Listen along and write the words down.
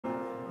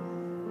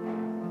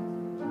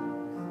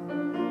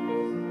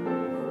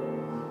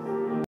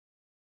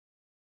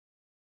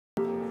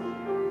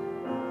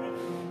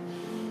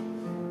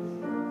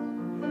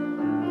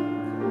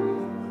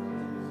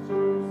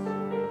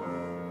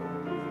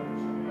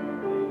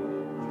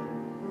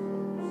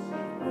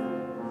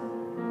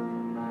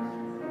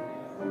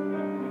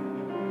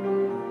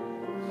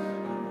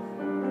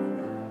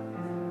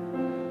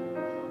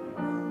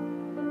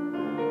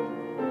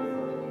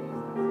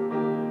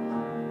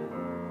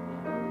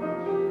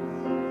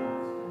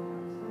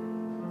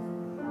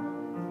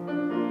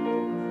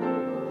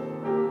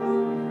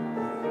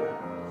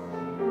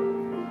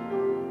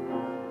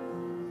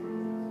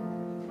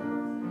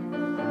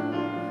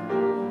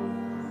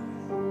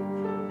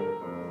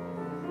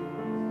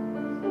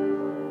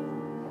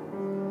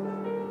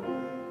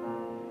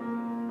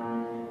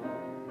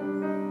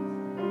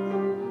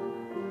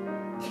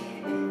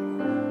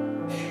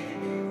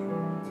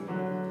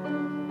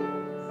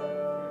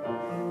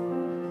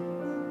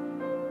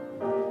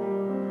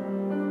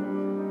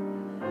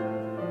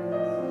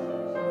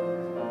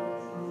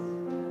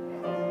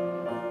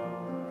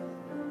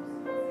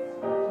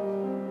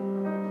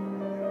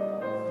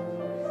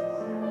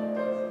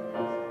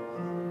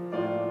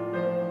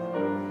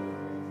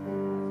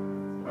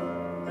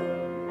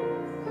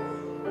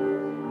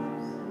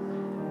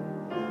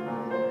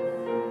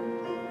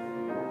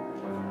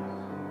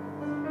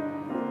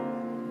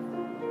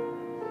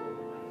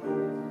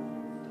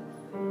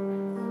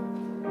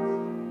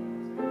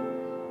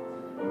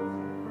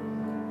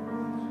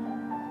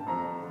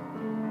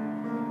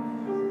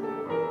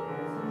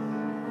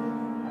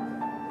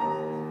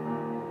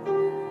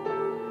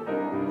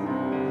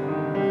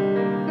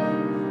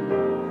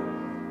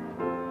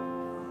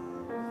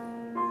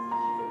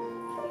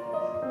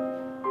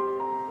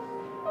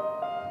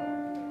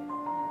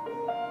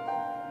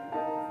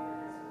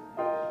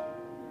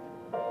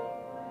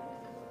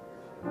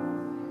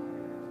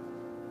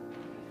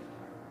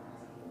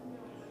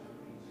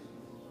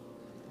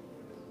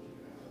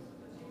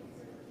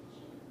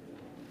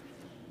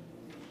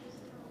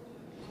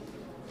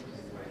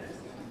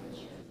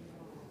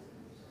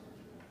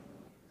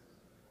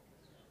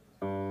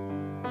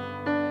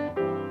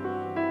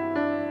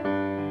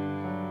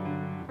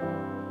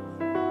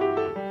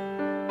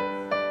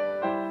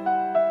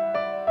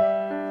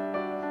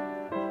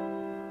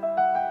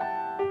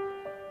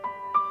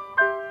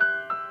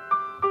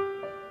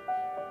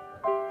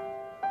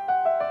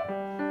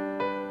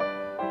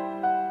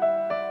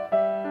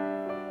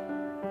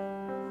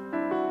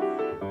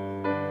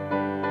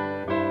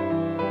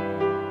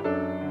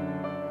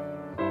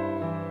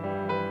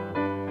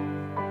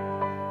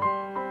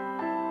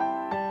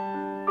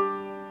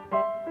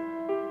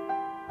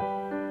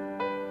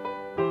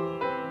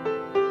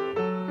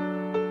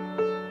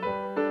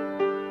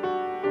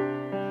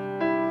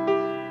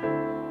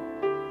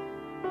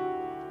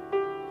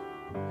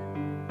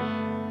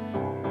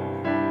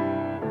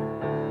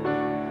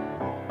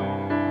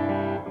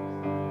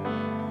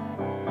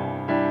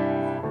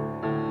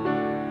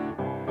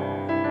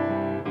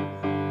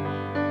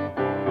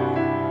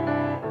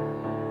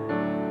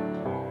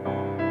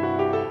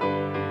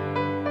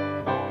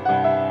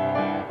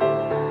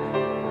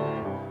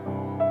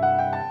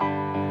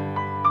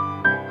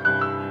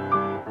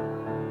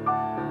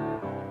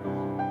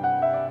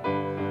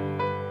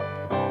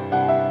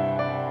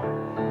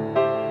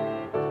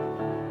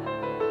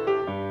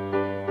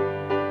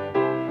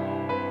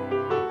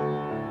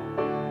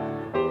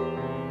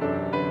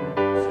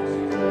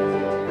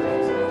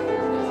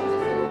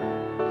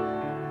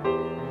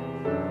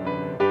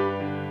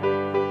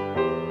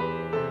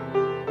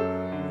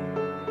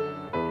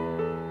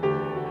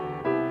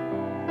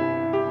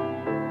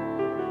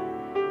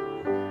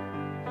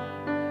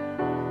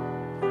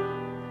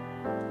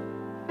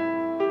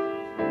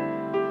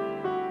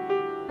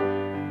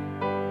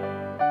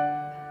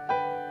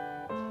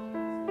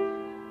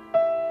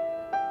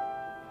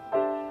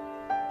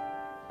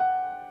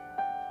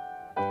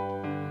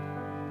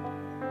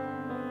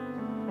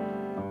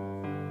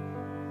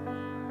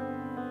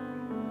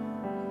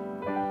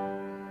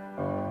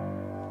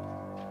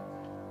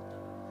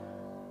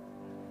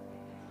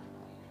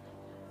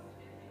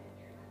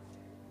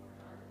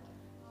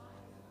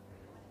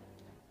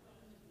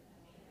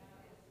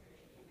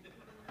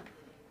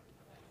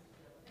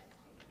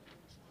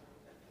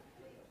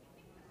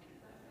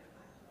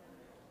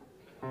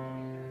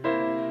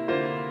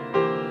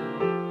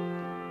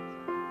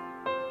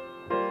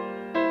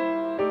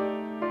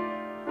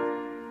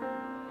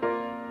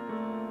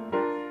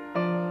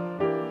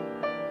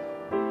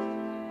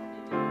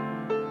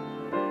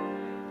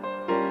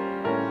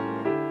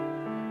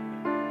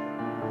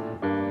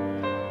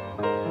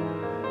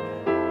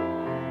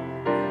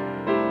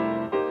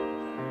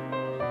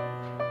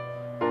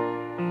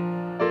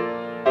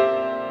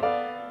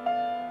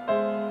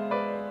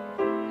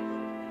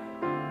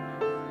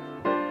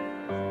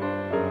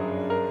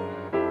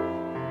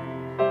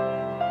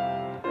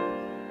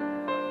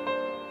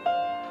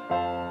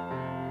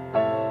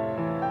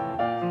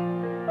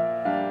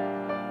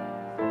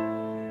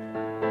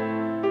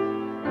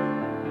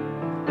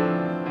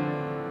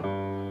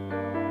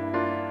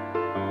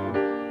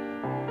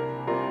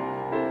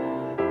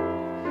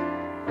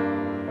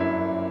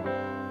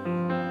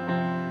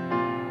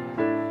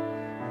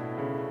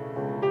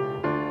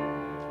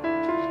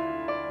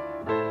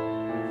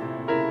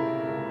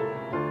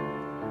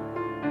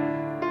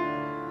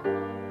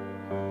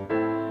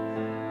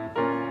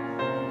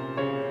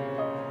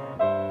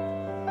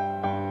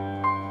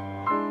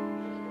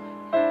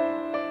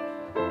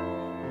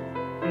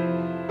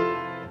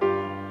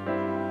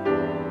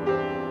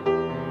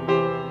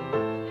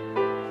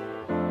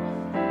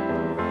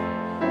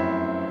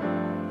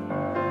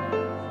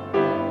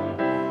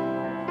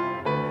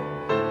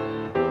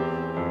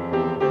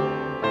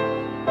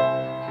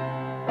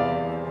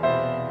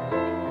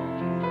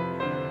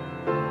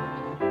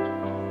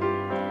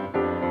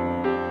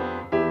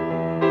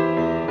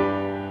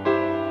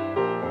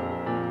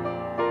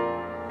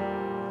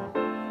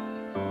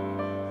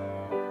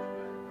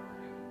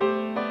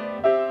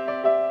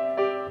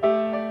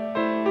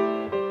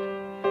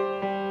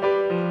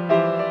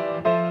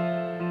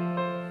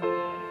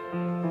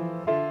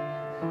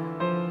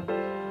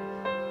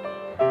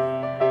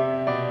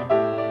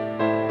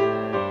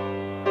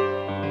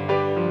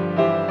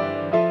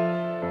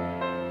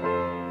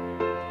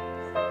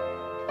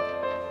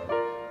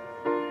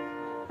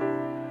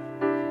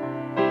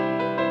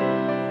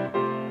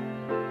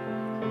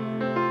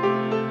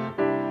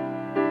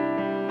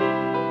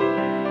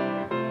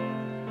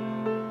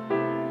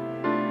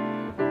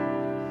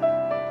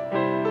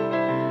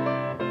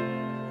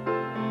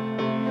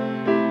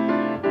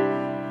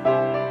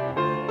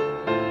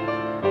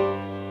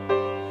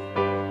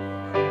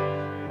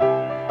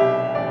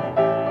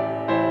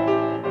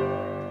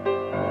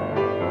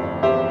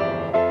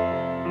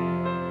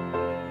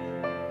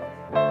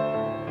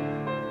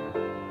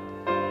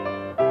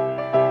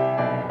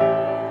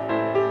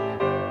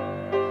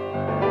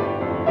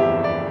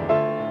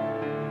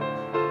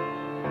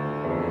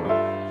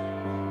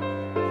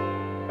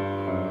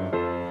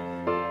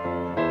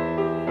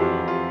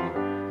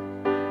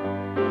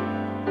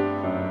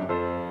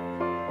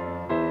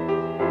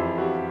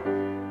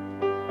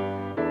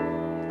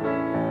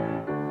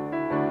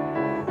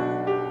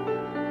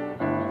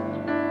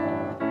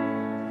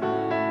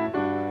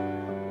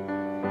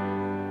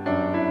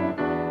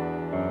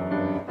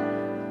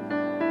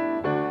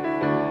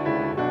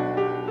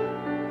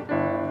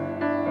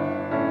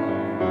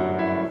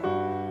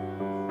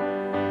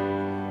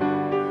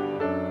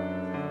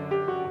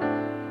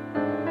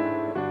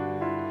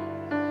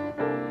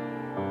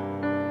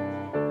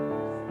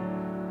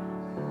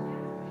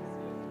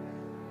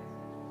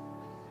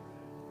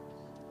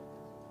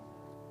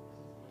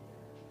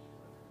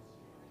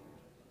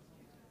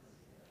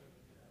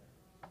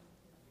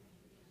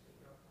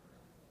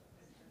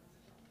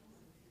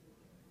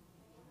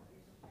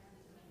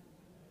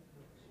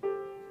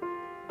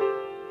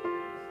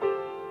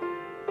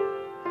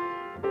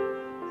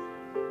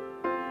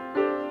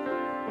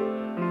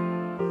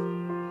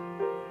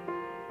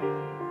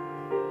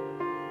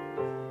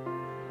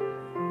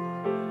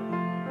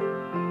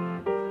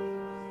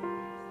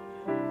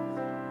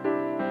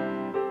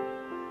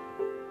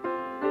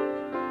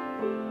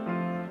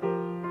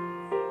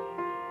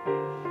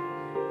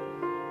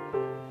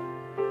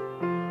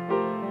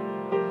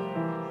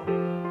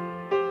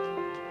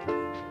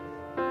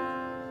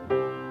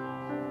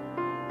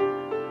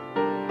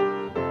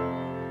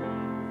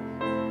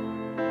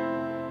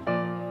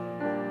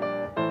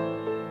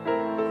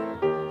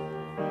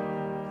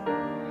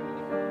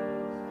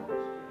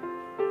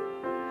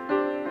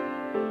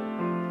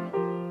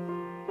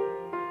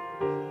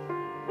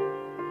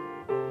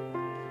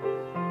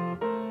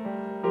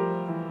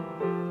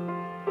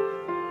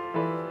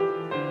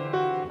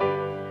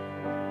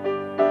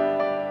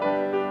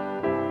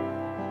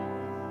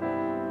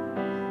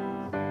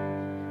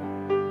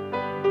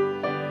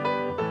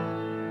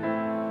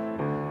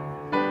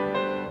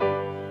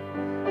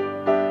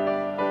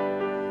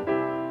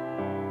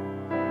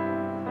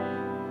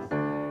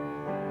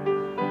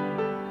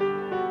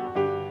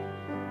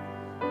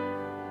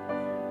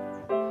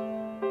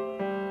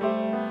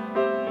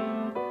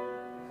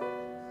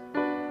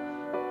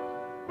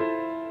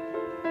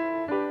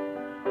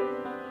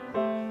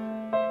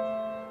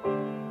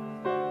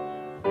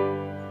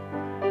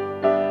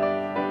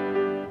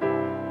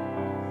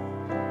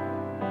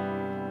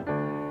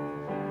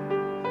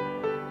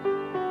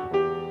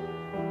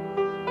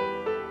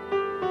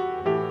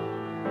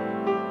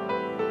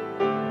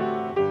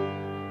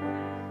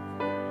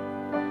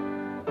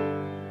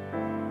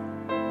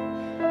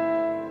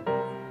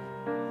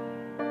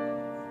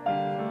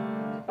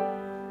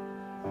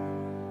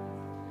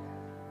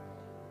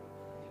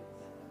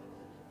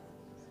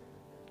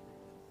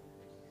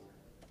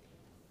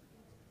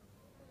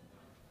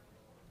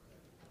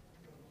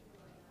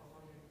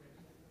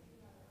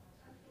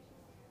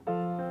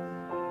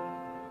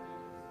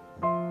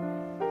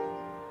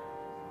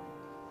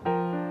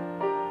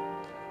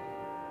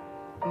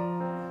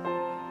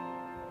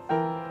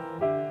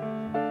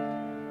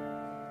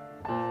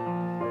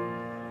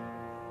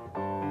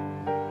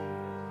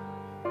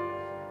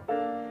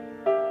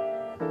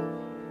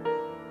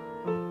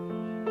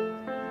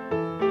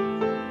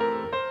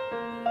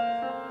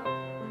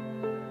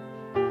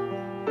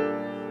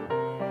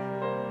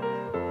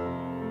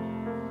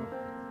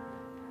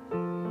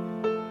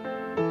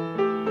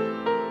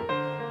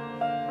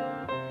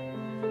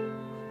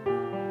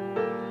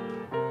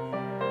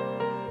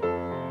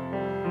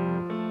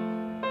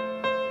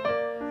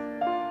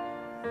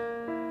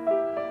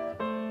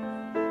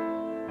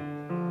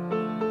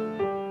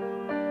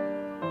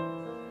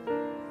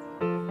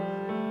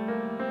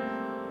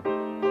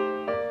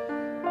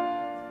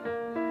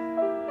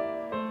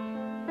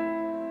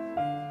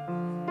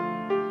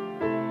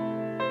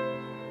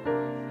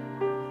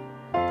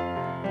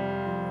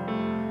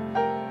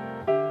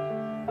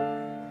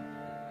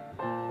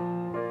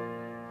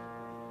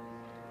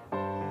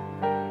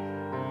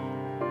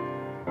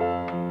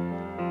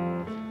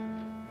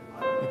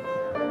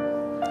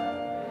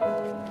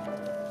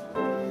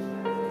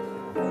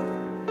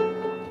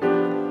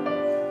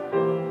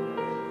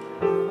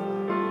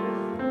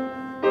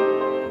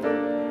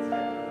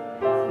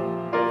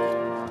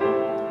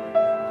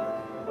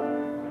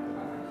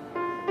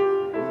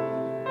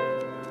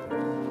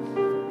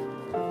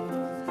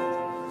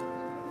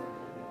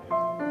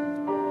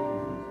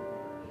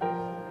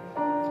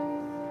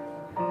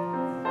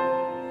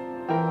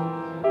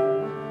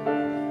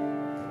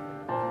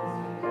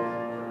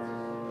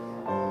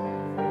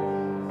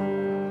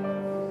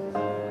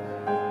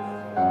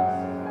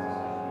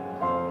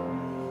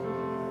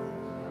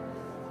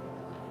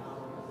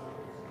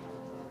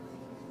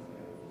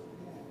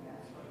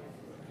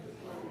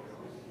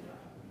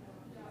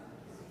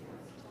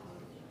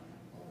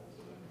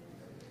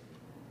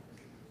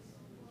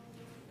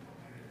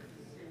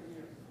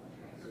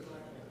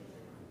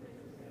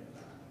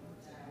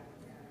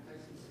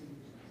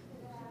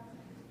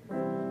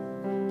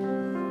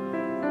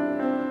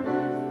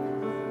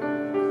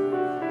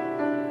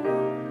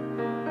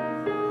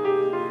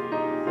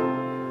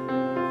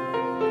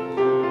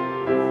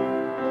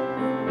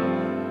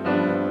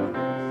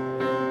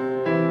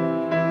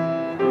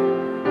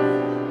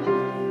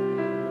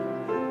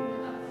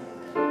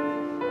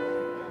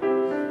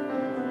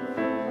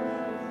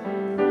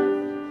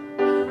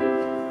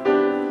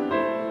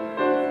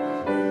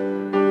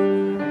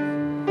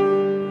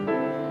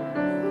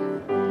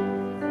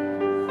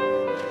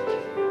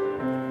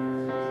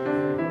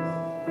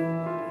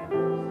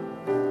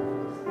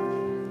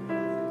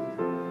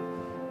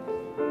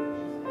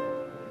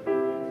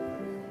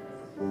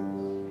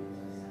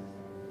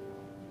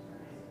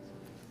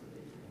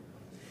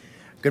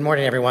Good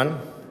morning, everyone.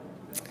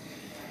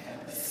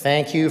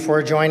 Thank you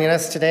for joining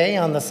us today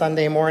on the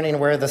Sunday morning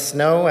where the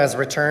snow has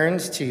returned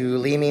to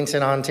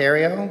Leamington,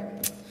 Ontario.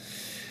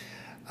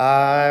 We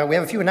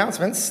have a few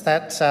announcements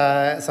that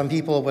some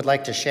people would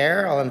like to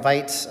share. I'll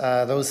invite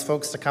those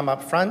folks to come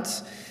up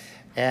front.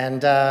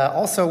 And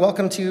also,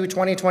 welcome to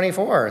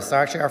 2024. It's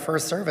actually our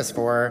first service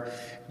for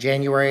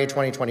January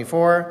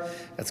 2024.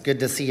 It's good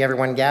to see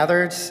everyone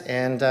gathered,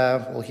 and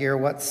we'll hear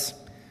what's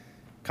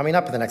coming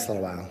up in the next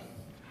little while.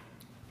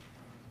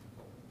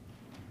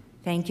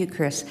 Thank you,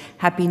 Chris.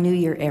 Happy New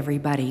Year,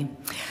 everybody.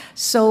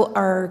 So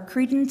our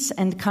Credence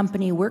and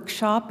Company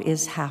workshop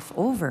is half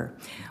over.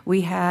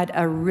 We had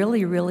a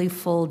really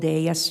full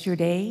day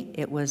yesterday.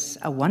 It was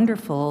a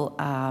wonderful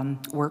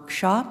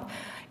workshop.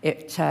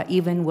 It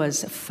even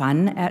was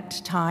fun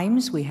at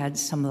times. We had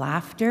some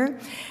laughter.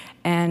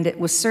 And it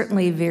was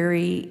certainly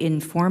very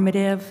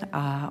informative,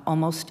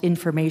 almost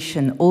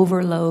information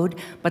overload,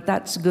 but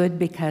that's good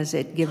because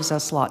it gives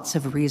us lots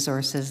of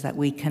resources that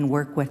we can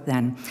work with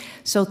then.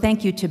 So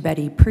thank you to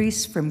Betty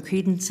Priest from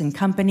Credence and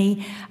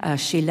Company.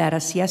 She led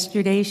us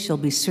yesterday. She'll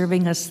be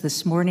serving us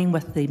this morning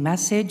with the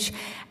message,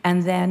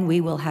 and then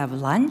we will have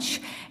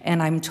lunch.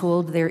 And I'm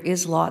told there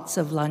is lots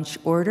of lunch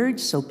ordered,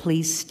 so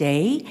please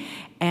stay.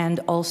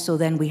 And also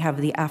then we have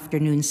the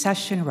afternoon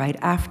session right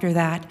after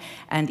that.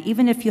 And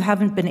even if you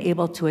haven't been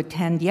able to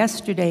attend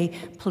yesterday,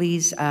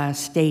 please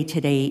stay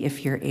today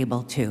if you're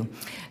able to.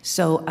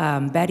 So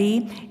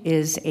Betty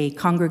is a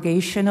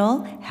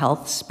congregational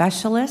health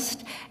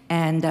specialist,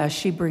 and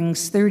she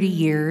brings 30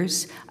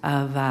 years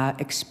of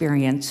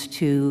experience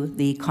to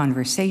the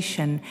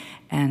conversation,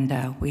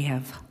 and we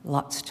have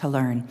lots to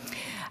learn.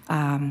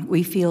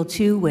 We feel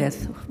too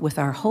with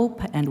our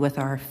hope and with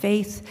our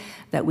faith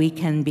that we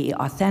can be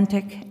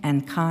authentic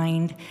and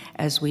kind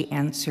as we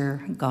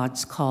answer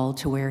God's call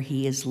to where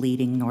He is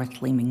leading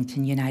North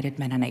Leamington United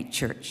Mennonite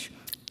Church.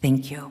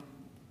 Thank you.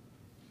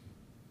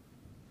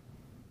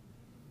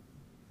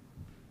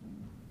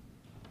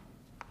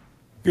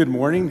 Good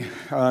morning.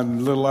 A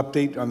little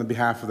update on the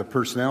behalf of the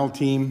personnel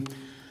team.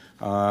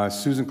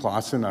 Susan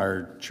Clausen,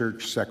 our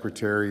church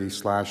secretary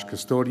 /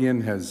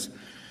 custodian, has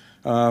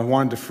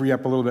wanted to free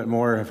up a little bit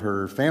more of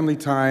her family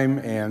time,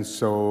 and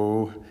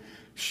so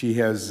she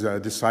has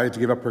decided to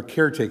give up her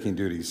caretaking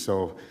duties.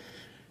 So,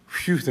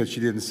 phew, that she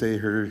didn't say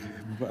her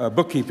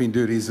bookkeeping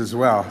duties as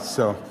well.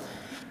 So,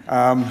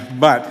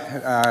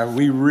 but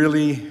we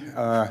really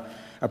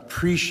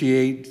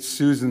appreciate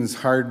Susan's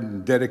hard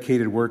and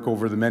dedicated work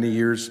over the many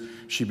years.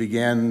 She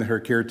began her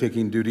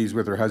caretaking duties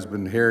with her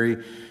husband,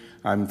 Harry,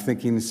 I'm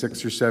thinking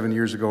 6 or 7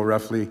 years ago,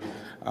 roughly.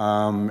 You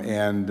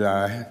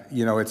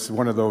know, it's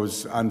one of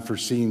those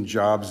unforeseen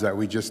jobs that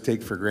we just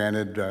take for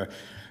granted.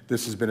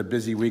 This has been a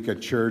busy week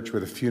at church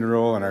with a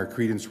funeral and our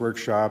Credence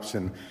workshops,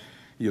 and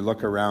you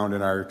look around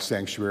and our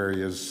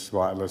sanctuary is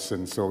spotless.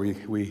 And so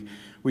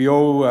we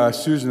owe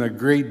Susan a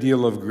great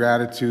deal of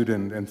gratitude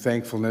and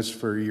thankfulness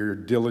for your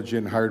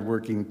diligent,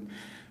 hardworking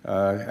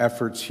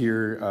efforts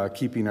here,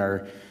 keeping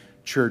our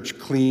church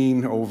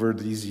clean over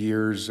these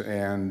years,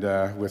 and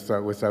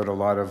without a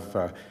lot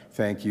of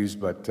thank yous,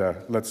 but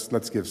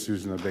let's give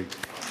Susan a big.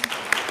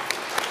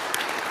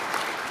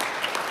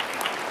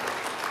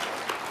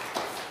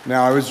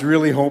 Now, I was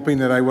really hoping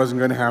that I wasn't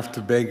going to have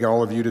to beg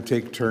all of you to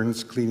take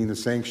turns cleaning the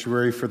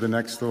sanctuary for the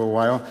next little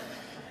while,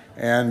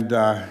 and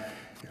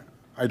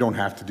I don't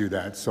have to do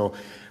that. So,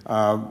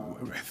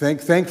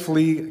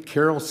 thankfully,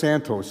 Carol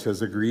Santos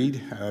has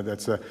agreed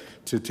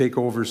to take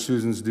over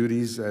Susan's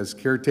duties as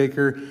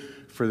caretaker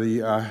for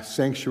the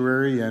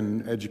sanctuary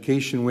and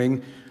education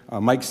wing.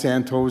 Mike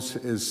Santos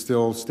is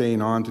still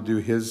staying on to do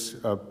his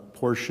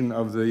portion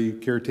of the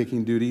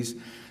caretaking duties.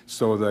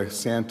 So the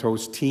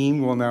Santos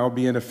team will now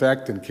be in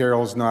effect, and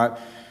Carol's not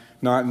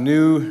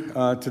new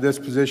to this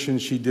position.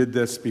 She did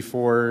this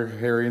before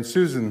Harry and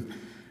Susan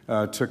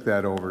took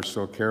that over.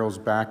 So Carol's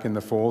back in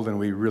the fold, and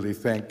we really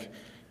thank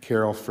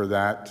Carol for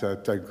that,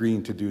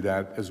 agreeing to do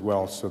that as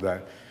well, so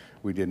that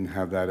we didn't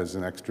have that as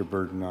an extra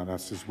burden on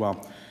us as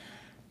well.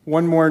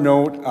 One more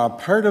note,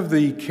 part of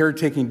the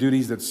caretaking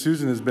duties that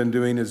Susan has been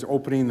doing is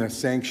opening the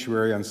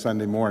sanctuary on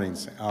Sunday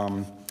mornings.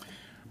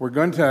 We're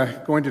going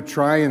to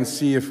try and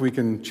see if we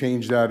can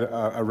change that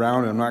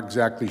around. I'm not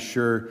exactly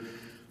sure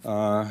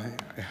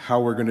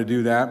how we're going to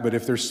do that, but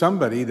if there's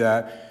somebody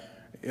that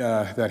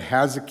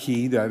has a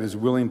key that is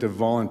willing to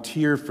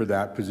volunteer for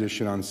that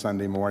position on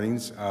Sunday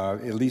mornings,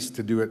 at least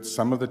to do it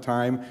some of the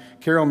time.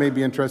 Carol may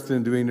be interested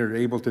in doing it or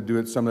able to do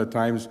it some of the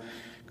times.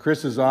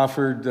 Chris has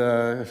offered,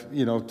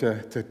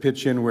 to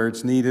pitch in where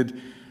it's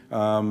needed,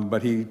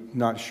 but he's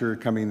not sure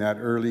coming that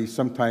early.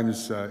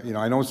 Sometimes,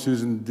 I know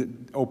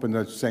Susan opened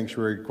the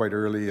sanctuary quite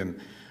early, and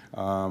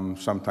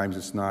sometimes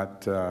it's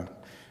not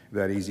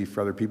that easy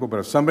for other people.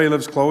 But if somebody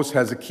lives close,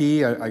 has a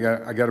key, I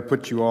got to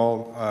put you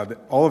all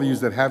of you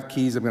that have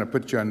keys, I'm going to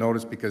put you on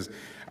notice, because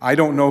I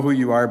don't know who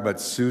you are, but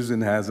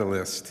Susan has a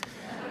list.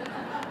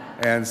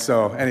 And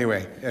so,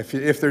 anyway,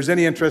 if there's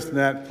any interest in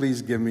that,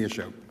 please give me a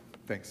shout.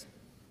 Thanks.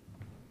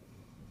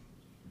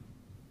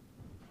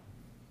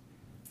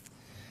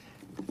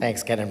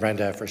 Thanks, Ken and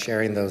Brenda, for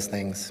sharing those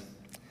things.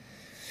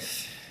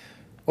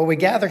 Well, we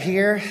gather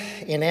here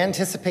in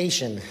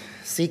anticipation,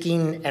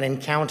 seeking an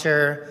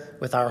encounter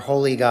with our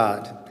holy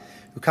God,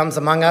 who comes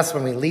among us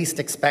when we least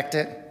expect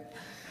it,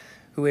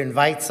 who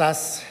invites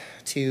us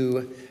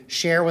to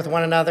share with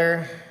one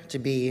another, to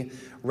be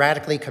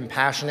radically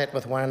compassionate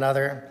with one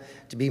another,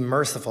 to be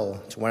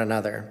merciful to one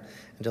another,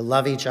 and to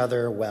love each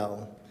other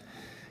well.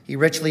 He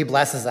richly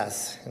blesses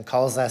us and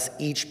calls us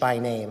each by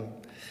name.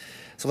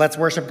 So let's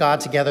worship God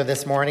together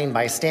this morning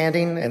by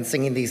standing and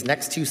singing these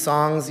next two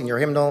songs in your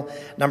hymnal,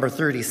 number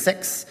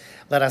 36,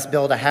 Let Us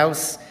Build a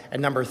House,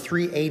 and number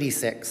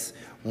 386,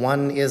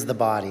 One is the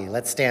Body.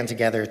 Let's stand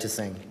together to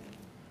sing.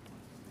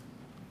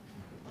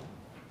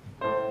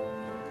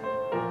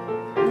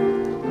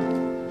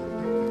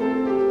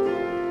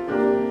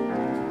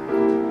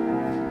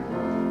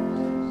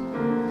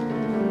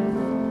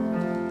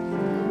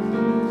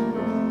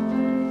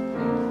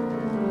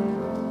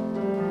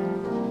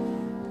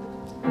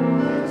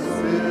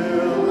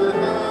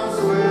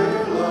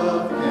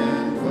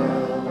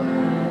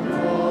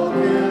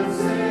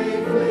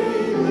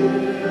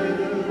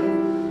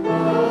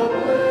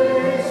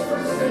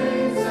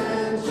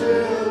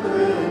 Children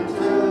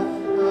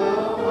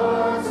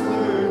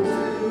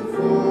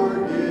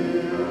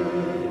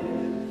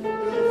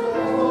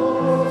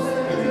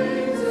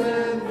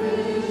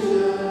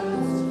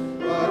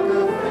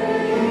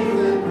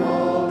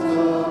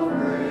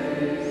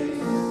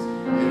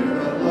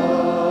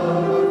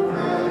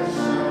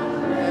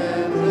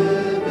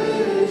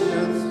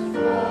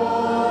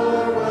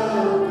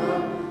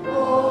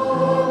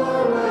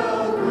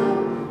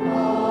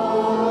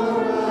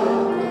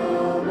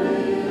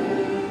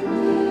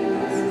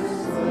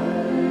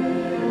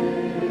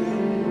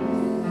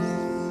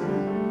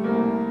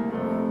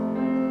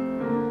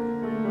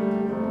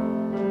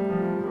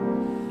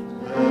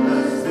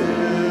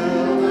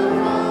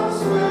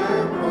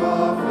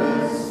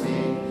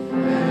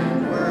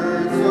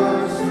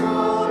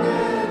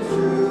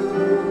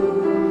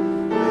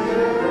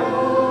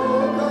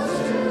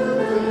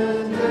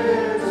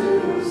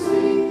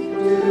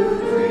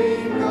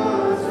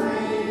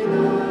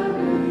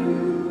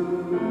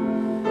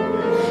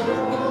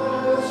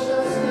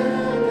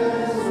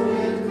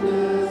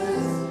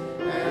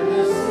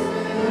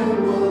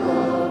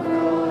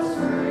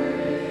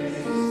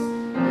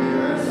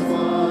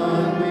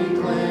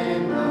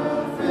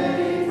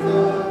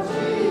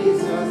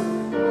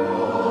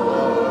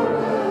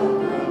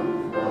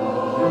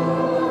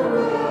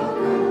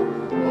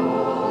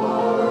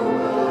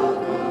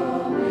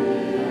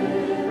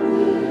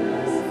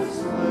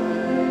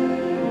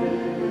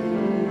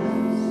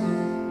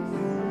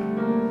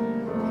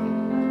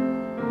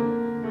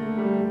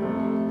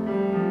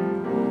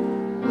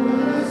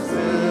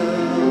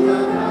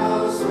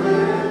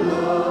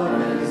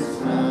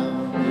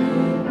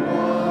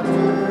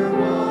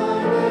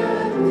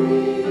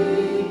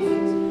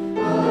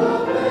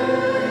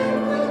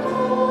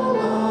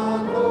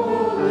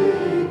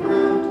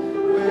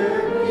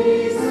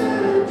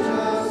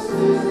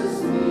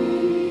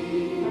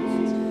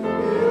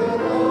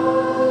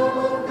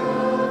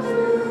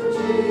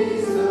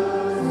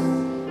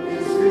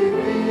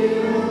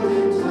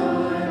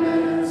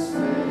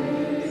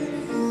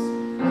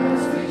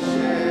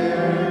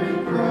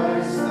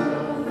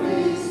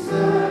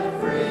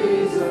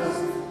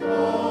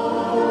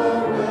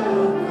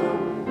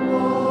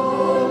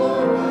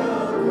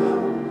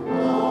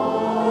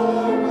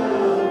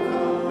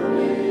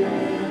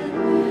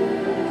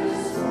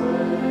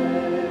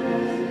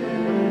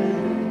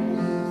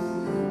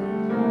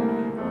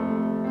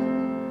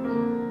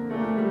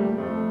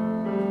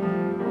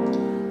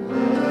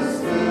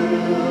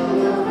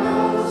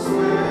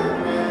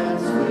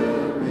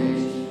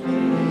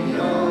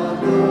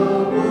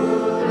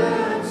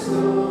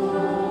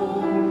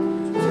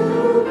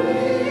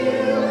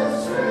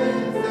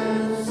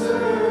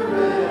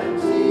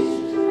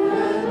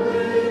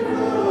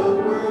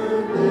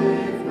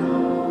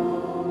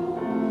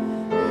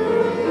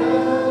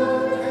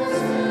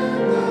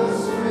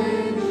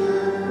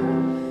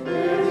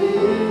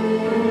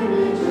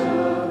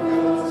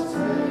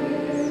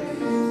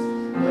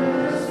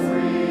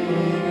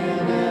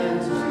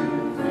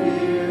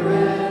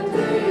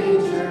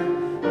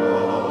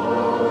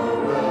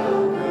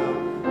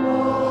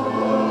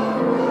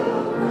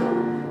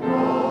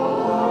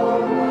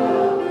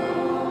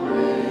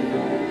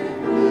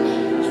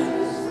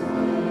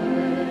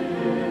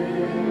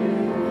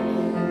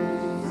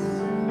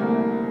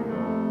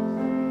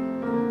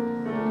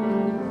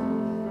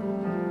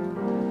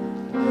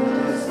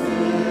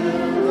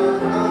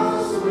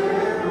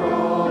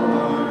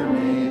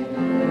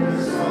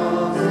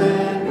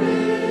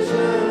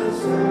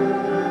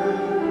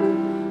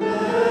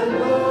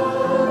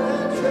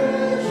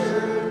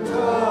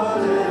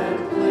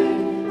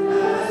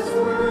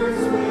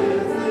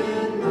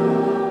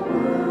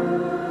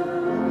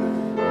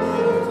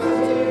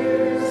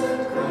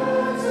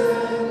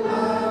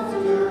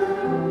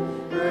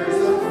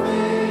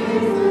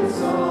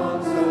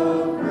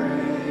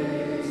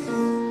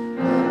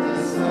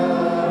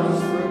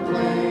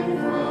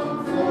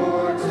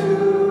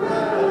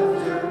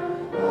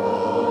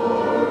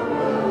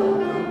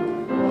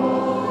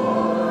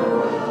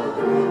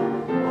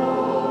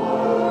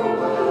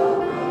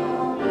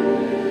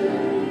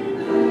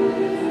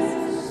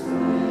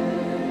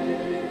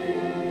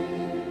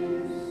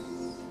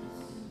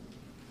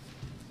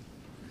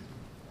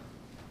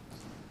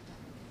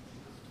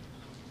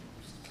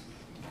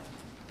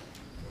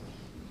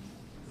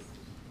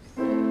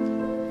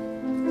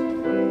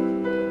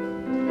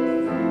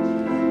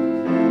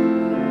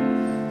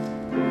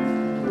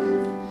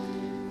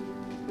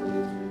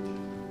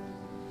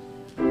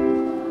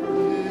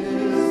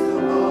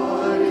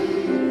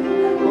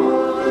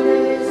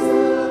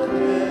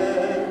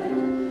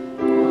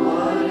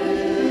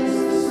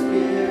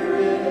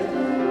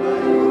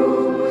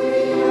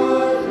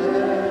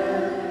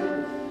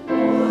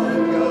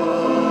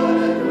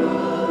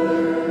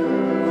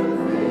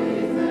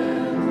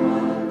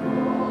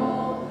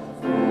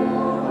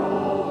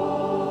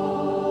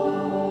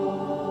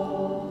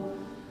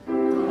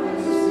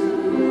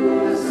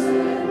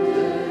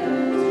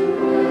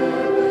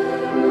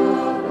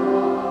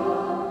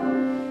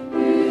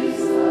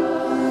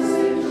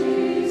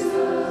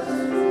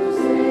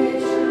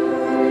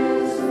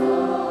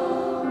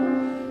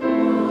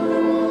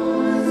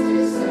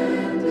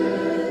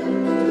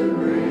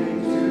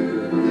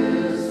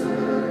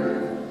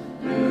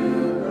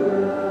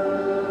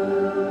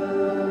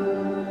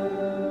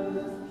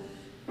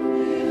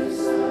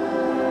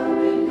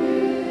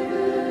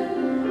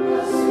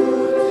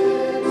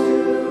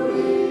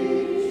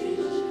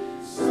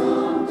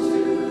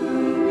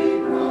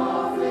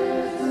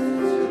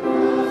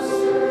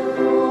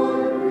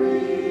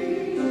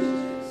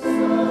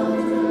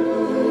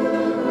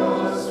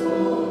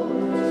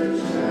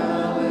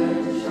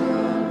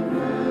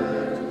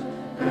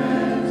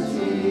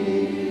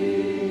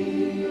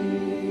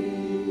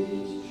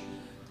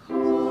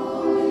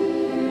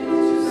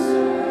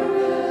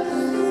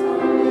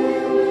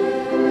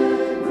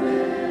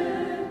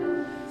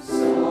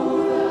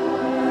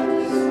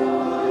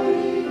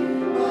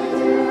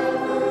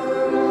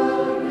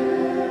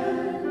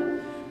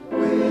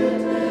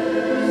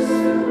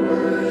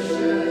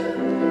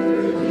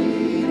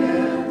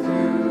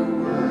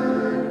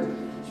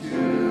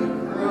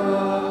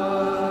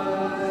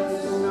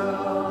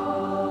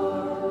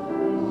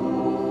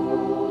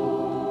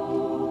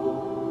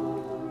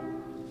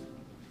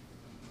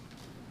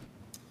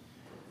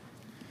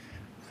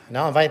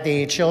Now I'll invite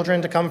the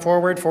children to come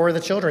forward for the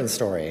children's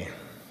story.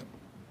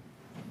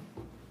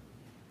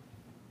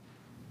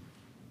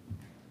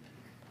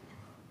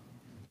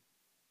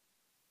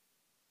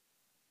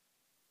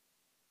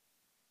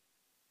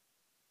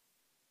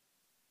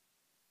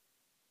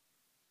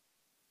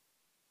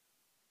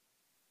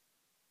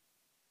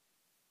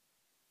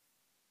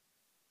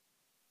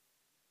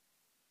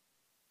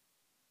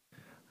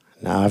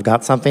 Now I've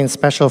got something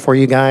special for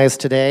you guys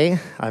today.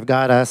 I've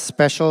got a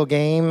special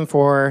game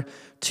for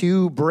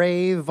 2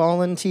 brave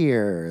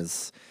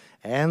volunteers.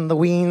 And the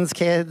Weens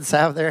kids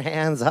have their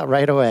hands up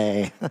right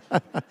away.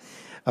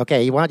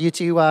 Okay, you want you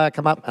to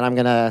come up, and I'm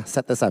gonna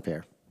set this up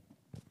here.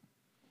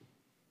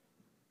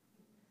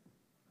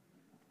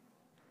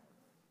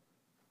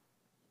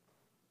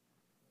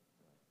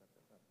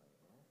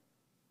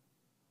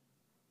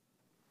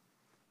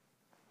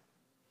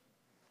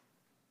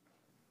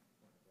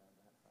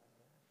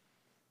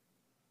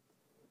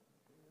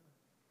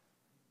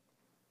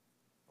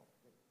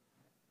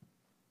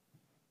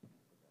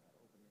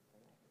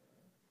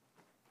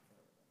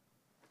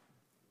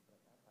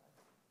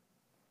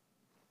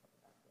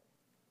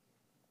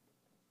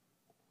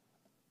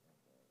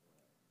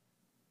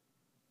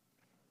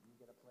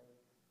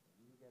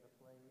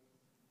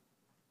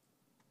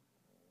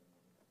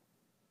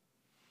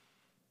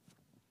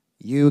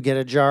 You get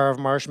a jar of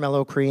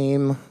marshmallow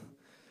cream.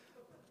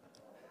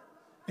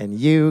 And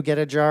you get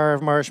a jar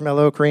of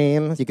marshmallow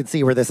cream. You can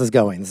see where this is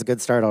going. It's a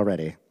good start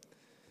already.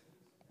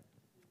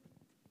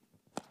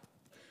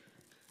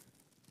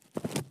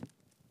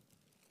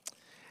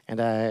 And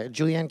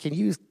Julianne, can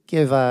you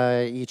give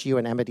each you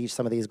and Emmett each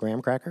some of these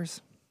graham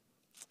crackers?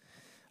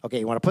 Okay,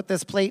 you want to put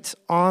this plate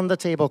on the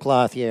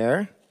tablecloth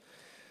here.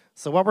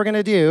 So what we're going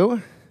to do,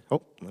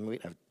 we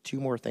have 2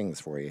 more things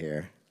for you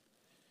here.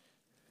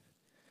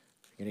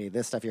 You need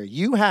this stuff here.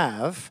 You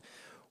have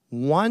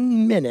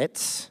 1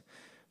 minute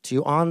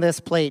to, on this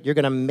plate, you're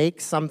going to make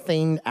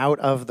something out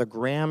of the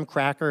graham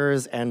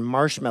crackers and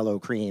marshmallow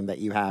cream that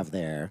you have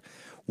there.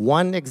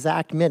 1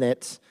 exact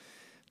minute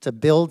to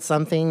build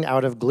something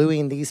out of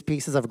gluing these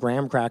pieces of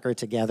graham cracker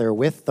together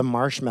with the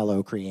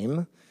marshmallow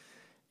cream.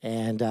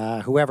 And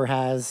whoever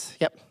has,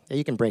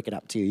 you can break it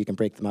up too. You can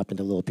break them up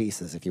into little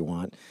pieces if you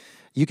want.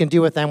 You can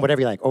do with them whatever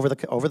you like. Over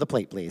the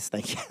plate, please.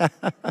 Thank you.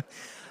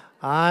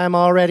 I'm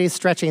already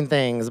stretching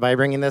things by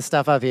bringing this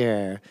stuff up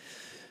here.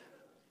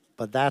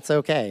 But that's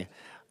okay.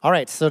 All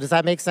right, so does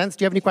that make sense?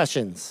 Do you have any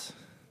questions?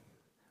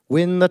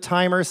 When the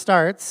timer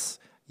starts,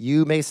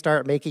 you may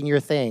start making your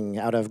thing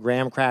out of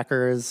graham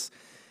crackers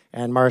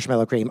and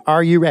marshmallow cream.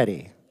 Are you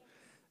ready?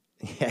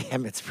 Yeah,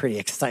 Emmett's pretty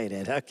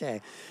excited.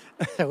 Okay.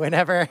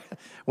 Whenever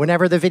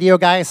the video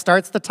guy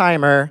starts the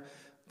timer,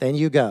 then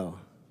you go.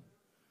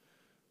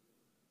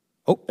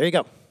 Oh, there you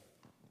go.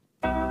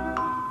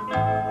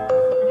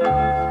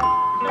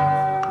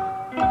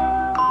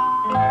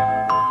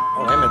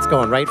 Oh, Emmett's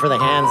going right for the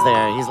hands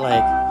there. He's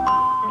like,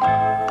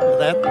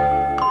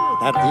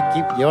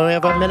 you only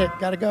have 1 minute,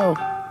 gotta go.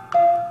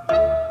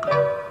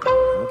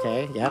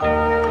 Okay, yeah.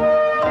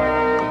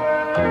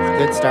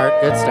 Good start,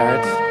 good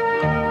start.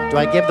 Do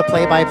I give the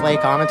play-by-play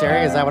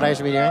commentary? Is that what I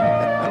should be doing?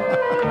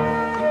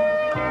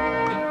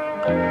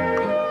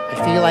 I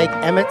feel like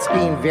Emmett's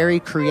being very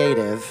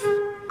creative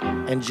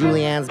and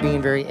Julianne's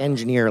being very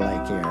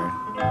engineer-like here.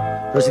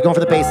 She's going for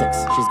the basics.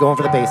 She's going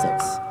for the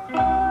basics.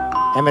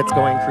 Emmett's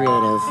going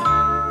creative.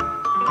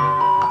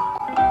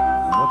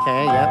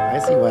 Okay, yep, I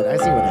see what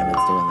Emmett's doing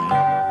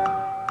there.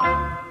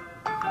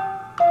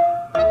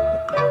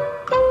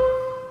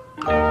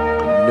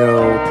 No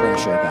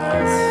pressure,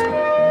 guys.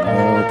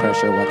 No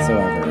pressure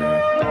whatsoever.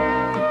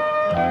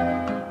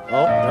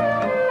 Oh.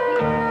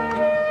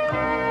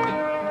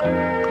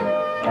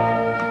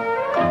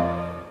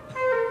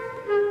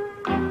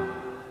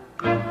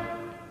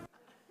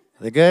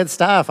 The good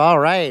stuff. All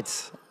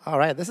right. All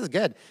right, this is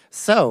good.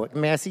 So,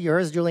 may I see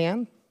yours,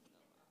 Julianne?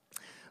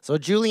 So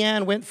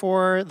Julianne went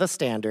for the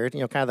standard,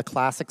 kind of the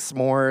classic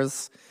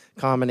s'mores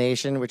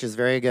combination, which is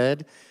very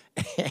good.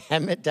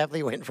 Emmett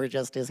definitely went for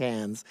just his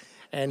hands.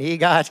 And he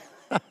got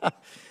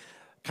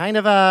kind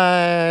of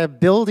a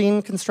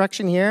building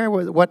construction here.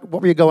 What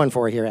were you going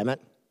for here,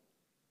 Emmett?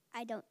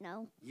 I don't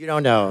know. You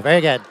don't know. Very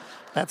good.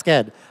 That's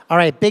good. All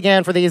right, big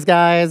hand for these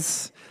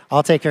guys.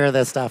 I'll take care of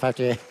this stuff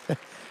after you.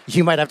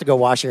 You might have to go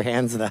wash your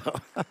hands, though.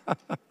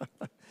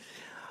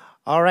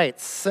 All right,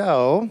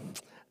 so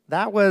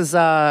that was,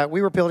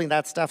 we were building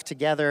that stuff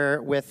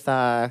together with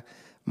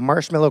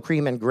marshmallow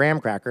cream and graham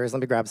crackers.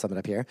 Let me grab something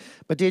up here.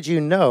 But did you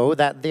know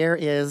that there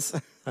is...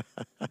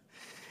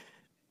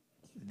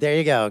 There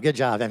you go. Good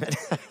job, Emmett.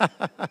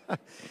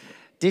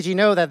 Did you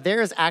know that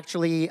there's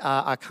actually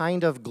a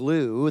kind of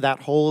glue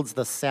that holds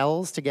the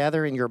cells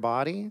together in your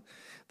body?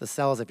 The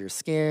cells of your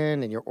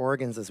skin and your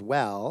organs as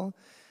well.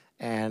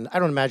 And I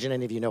don't imagine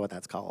any of you know what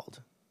that's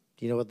called.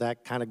 Do you know what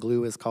that kind of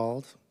glue is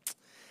called?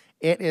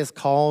 It is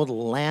called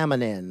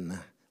laminin.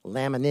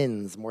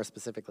 Laminins, more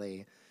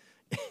specifically.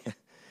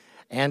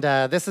 And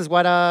this is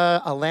what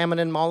a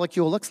laminin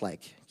molecule looks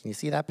like. Can you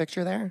see that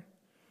picture there?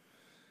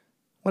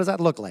 What does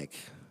that look like?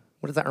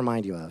 What does that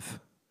remind you of?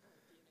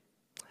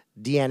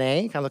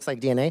 DNA, kind of looks like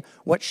DNA.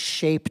 What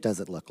shape does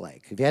it look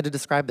like? If you had to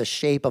describe the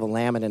shape of a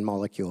laminin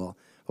molecule,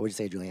 what would you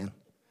say, Julianne?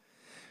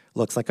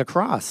 Looks like a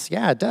cross.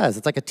 Yeah, it does.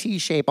 It's like a T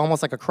shape,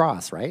 almost like a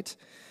cross, right?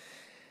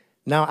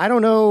 Now, I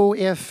don't know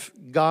if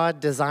God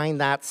designed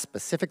that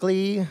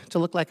specifically to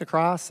look like a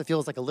cross. It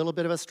feels like a little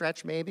bit of a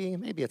stretch, maybe.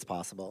 Maybe it's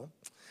possible.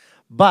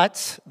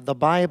 But the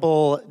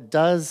Bible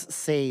does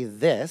say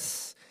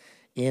this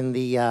in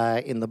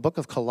the book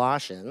of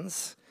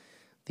Colossians.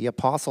 The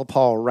Apostle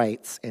Paul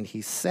writes, and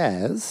he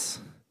says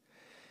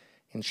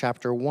in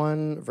chapter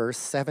 1, verse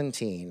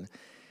 17,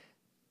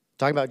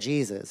 talking about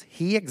Jesus,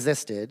 he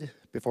existed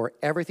before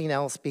everything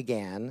else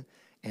began,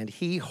 and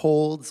he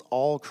holds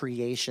all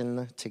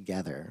creation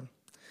together.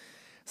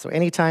 So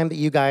anytime that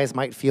you guys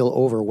might feel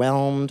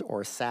overwhelmed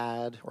or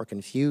sad or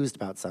confused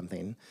about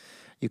something,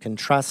 you can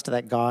trust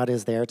that God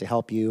is there to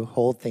help you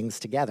hold things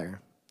together.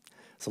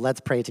 So let's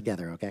pray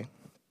together, okay?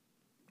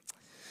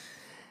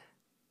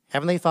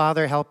 Heavenly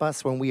Father, help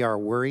us when we are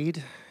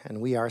worried and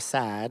we are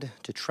sad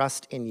to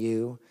trust in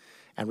you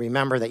and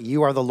remember that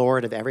you are the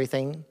Lord of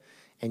everything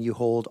and you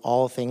hold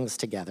all things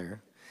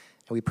together.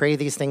 And we pray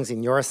these things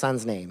in your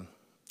Son's name.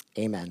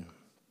 Amen.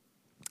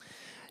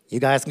 You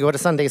guys can go to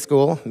Sunday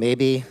school.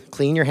 Maybe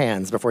clean your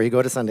hands before you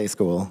go to Sunday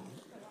school.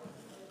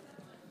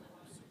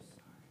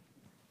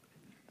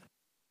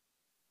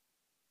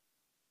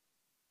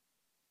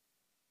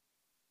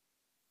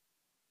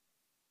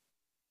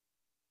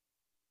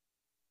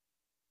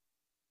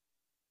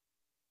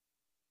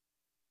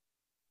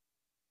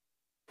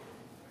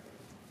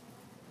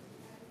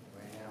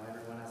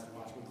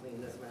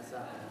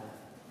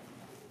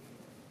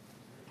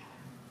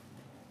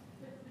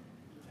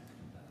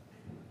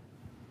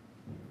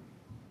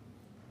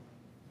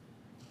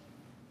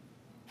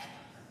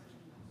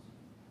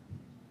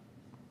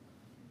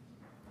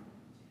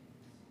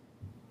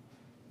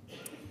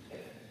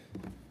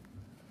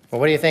 Well,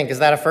 what do you think? Is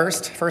that a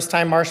first? First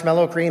time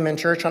marshmallow cream in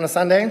church on a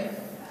Sunday?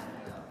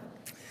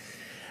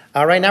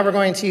 Right now we're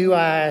going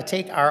to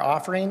take our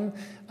offering.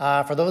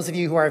 For those of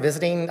you who are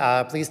visiting,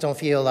 please don't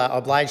feel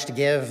obliged to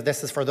give.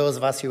 This is for those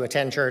of us who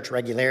attend church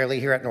regularly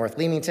here at North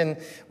Leamington.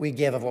 We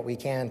give of what we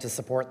can to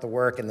support the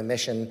work and the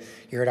mission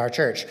here at our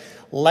church,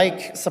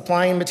 like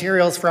supplying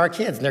materials for our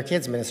kids and their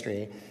kids'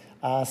 ministry.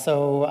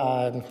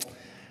 So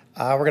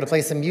we're going to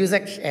play some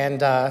music and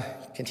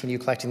continue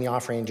collecting the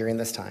offering during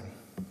this time.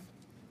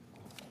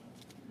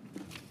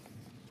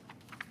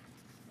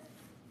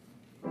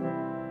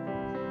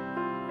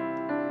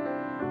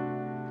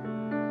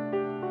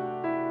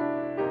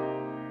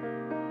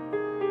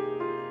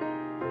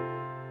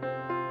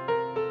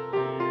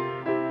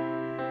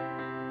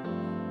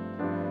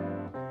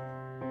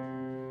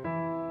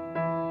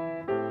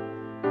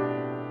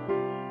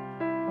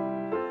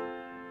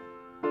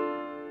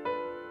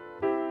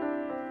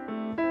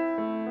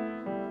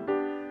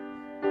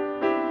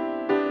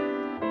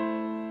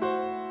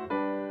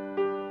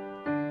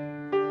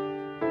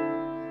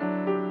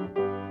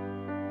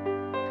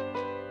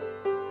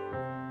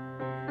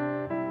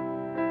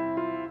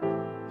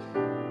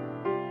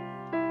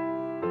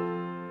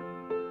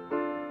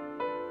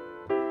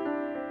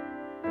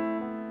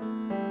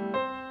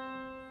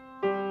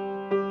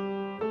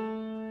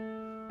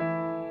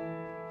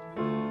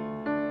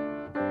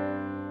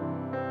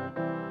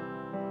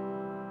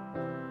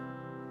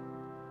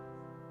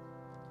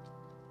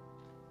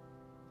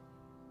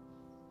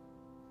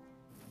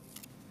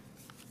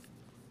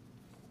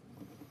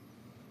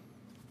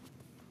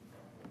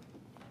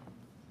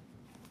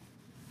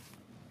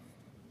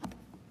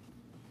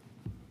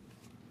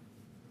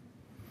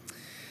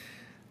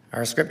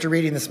 Our scripture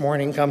reading this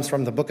morning comes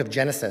from the book of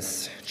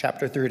Genesis,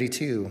 chapter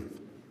 32,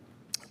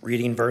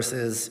 reading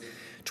verses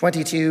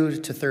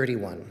 22 to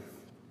 31.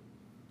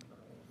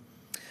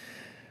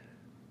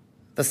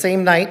 The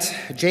same night,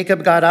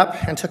 Jacob got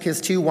up and took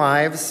his 2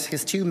 wives,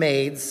 his 2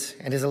 maids,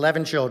 and his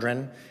 11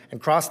 children,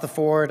 and crossed the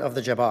ford of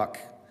the Jabbok.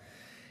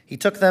 He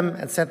took them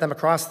and sent them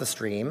across the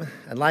stream,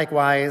 and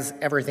likewise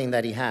everything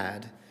that he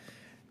had.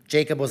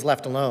 Jacob was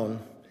left alone,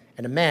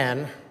 and a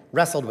man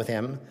wrestled with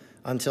him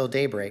until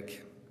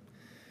daybreak.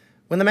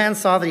 When the man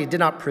saw that he did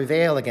not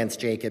prevail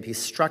against Jacob, he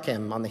struck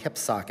him on the hip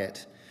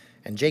socket,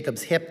 and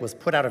Jacob's hip was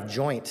put out of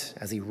joint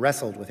as he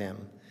wrestled with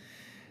him.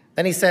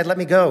 Then he said, "Let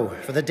me go,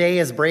 for the day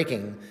is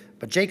breaking."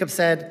 But Jacob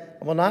said,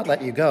 "I will not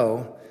let you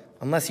go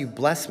unless you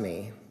bless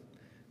me."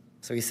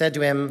 So he said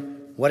to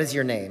him, "What is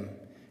your name?"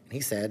 And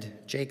he said,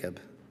 "Jacob."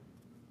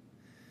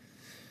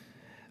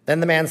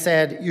 Then the man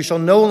said, "You shall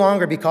no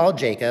longer be called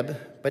Jacob,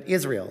 but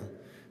Israel,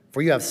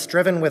 for you have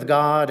striven with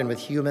God and with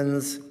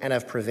humans and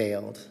have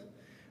prevailed."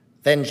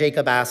 Then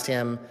Jacob asked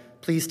him,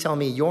 "Please tell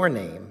me your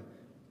name."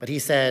 But he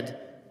said,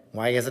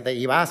 "Why is it that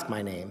you ask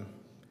my name?"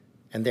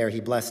 And there he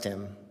blessed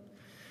him.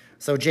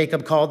 So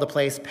Jacob called the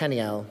place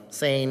Peniel,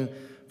 saying,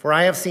 "For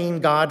I have seen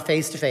God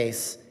face to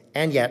face,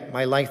 and yet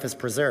my life is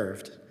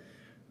preserved."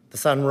 The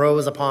sun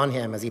rose upon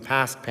him as he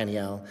passed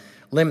Peniel,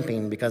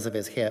 limping because of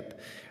his hip.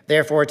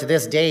 Therefore, to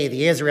this day,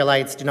 the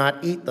Israelites do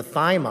not eat the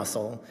thigh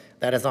muscle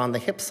that is on the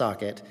hip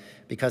socket,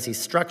 because he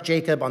struck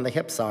Jacob on the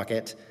hip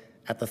socket,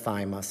 at the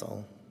thigh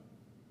muscle.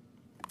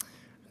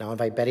 Now I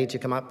invite Betty to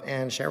come up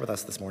and share with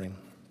us this morning.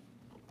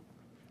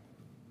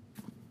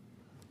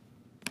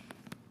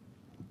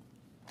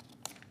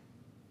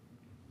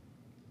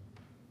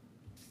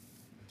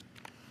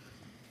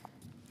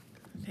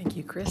 Thank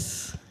you,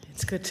 Chris.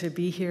 It's good to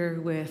be here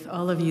with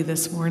all of you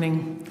this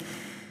morning.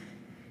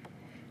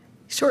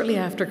 Shortly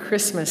after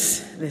Christmas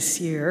this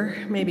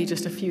year, maybe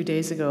just a few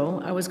days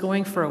ago, I was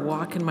going for a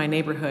walk in my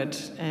neighborhood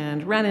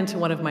and ran into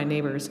one of my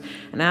neighbors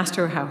and asked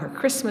her how her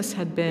Christmas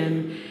had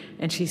been,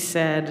 and she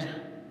said,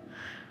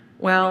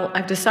 "Well,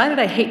 I've decided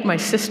I hate my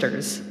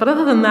sisters, but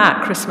other than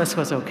that, Christmas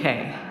was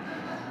okay."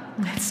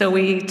 So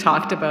we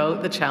talked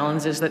about the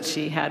challenges that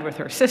she had with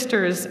her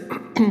sisters,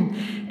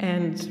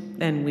 and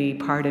then we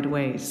parted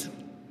ways.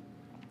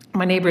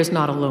 My neighbor is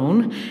not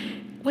alone.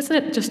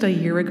 Wasn't it just a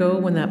year ago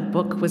when that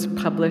book was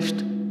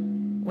published,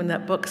 when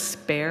that book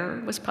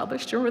Spare was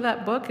published? Do you remember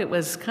that book? It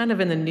was kind of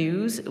in the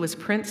news. It was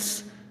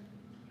Prince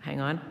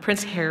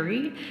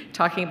Harry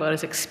talking about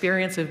his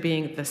experience of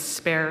being the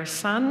spare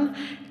son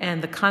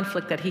and the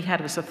conflict that he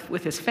had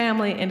with his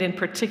family, and in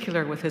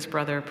particular with his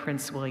brother,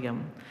 Prince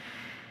William.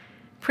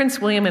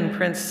 Prince William and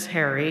Prince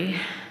Harry,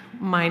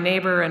 my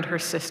neighbor and her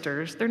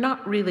sisters, they're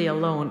not really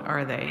alone,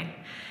 are they?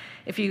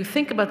 If you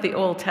think about the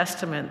Old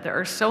Testament, there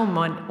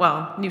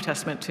are New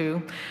Testament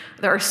too,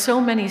 there are so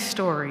many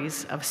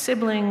stories of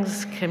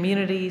siblings,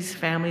 communities,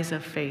 families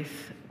of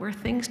faith where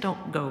things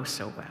don't go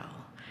so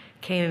well.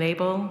 Cain and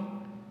Abel,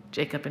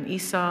 Jacob and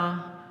Esau,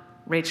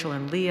 Rachel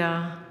and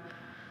Leah,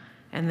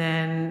 and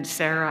then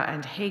Sarah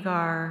and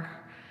Hagar.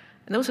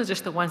 And those are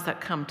just the ones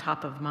that come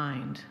top of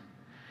mind.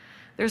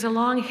 There's a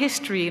long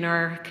history in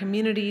our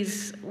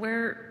communities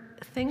where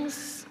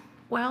things,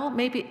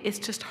 maybe it's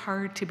just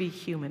hard to be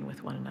human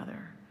with one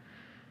another.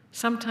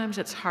 Sometimes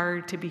it's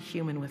hard to be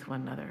human with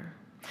one another.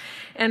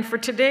 And for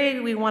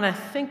today, we want to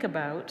think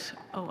about,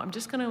 I'm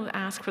just going to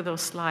ask for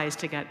those slides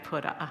to get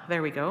put up.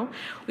 There we go.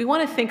 We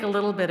want to think a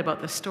little bit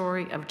about the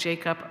story of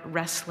Jacob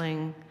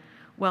wrestling.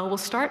 Well, we'll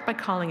start by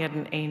calling it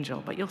an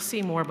angel, but you'll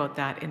see more about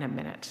that in a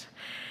minute.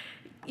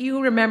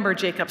 You remember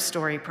Jacob's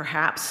story,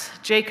 perhaps.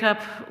 Jacob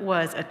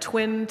was a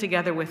twin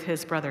together with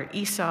his brother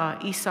Esau.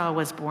 Esau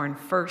was born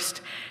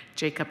first.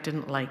 Jacob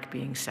didn't like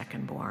being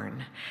second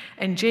born.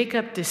 And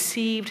Jacob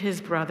deceived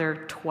his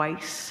brother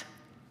twice.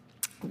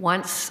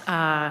 Once,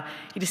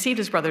 he deceived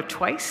his brother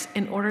twice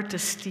in order to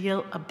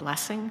steal a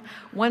blessing,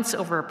 once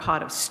over a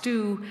pot of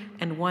stew,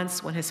 and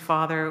once when his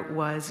father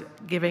was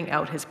giving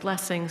out his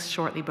blessings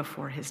shortly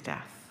before his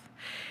death.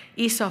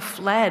 Esau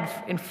fled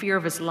in fear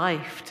of his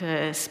life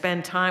to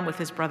spend time with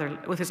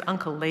his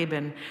uncle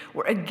Laban,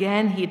 where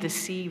again he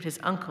deceived his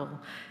uncle,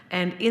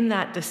 and in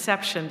that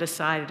deception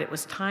decided it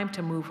was time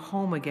to move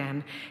home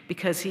again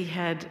because he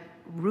had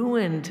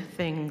ruined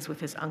things with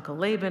his uncle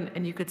Laban,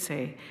 and you could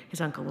say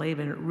his uncle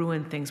Laban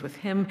ruined things with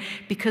him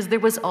because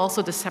there was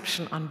also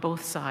deception on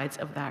both sides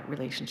of that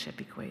relationship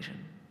equation.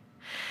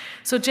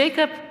 So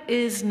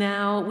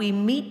we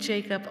meet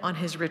Jacob on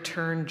his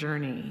return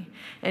journey,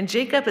 and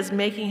Jacob is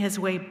making his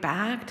way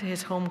back to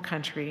his home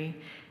country,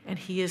 and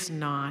he is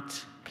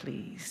not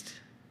pleased.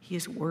 He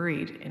is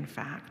worried, in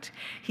fact.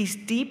 He's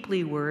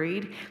deeply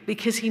worried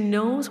because he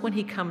knows when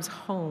he comes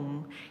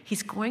home,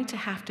 he's going to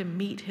have to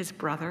meet his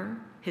brother,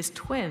 his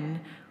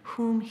twin,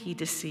 whom he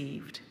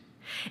deceived.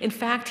 In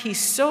fact, he's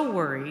so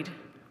worried,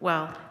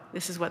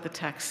 this is what the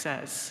text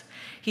says.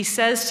 He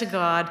says to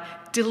God,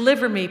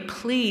 "Deliver me,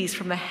 please,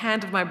 from the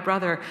hand of my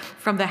brother,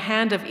 from the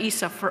hand of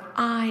Esau, for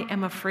I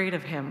am afraid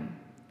of him."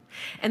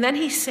 And then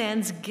he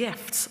sends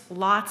gifts,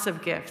 lots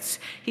of gifts.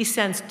 He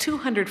sends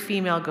 200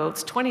 female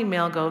goats, 20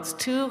 male goats,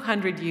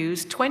 200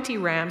 ewes, 20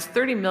 rams,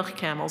 30 milk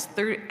camels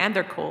and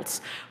their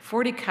colts,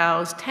 40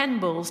 cows, 10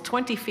 bulls,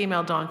 20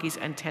 female donkeys,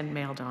 and 10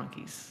 male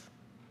donkeys.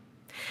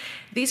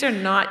 These are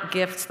not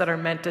gifts that are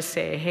meant to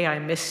say, "Hey, I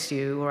miss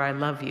you," or "I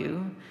love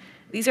you."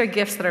 These are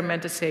gifts that are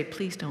meant to say,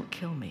 "Please don't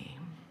kill me."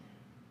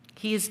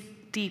 He is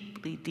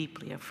deeply,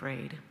 deeply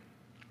afraid.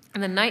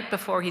 And the night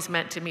before he's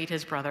meant to meet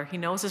his brother, he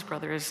knows his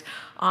brother is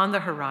on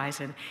the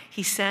horizon.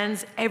 He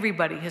sends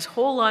everybody, his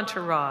whole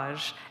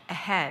entourage,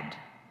 ahead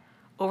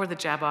over the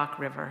Jabbok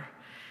River.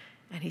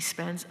 And he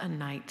spends a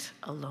night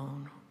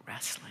alone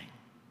wrestling.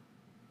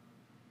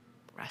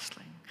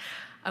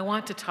 I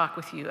want to talk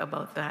with you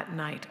about that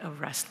night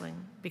of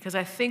wrestling, because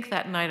I think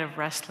that night of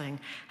wrestling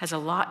has a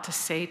lot to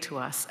say to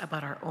us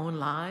about our own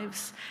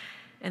lives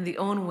and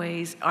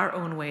our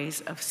own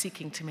ways of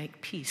seeking to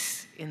make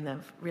peace in the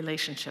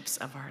relationships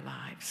of our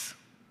lives.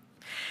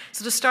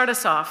 So to start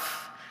us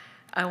off,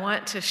 I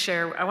want to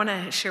share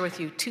with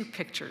you two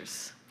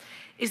pictures.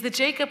 Is the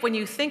Jacob, when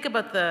you think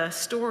about the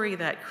story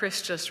that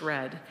Chris just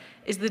read,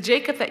 is the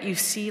Jacob that you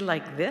see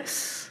like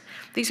this?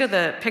 These are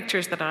the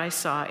pictures that I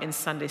saw in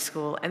Sunday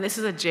school, and this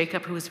is a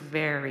Jacob who is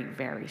very,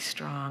 very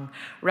strong,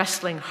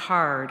 wrestling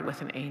hard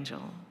with an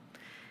angel.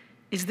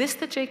 Is this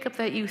the Jacob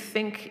that you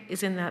think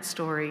is in that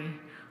story,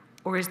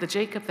 or is the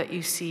Jacob that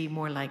you see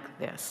more like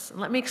this? And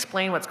let me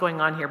explain what's going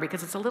on here,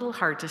 because it's a little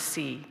hard to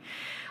see.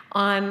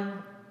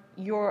 On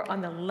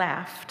the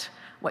left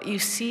what you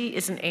see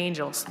is an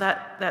angel. So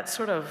that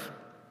sort of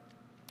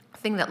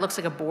thing that looks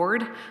like a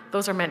board,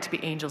 those are meant to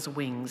be angel's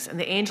wings. And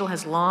the angel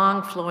has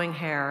long flowing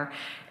hair.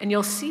 And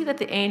you'll see that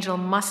the angel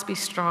must be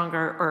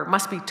stronger or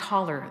must be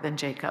taller than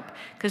Jacob,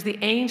 because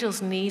the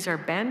angel's knees are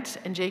bent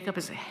and Jacob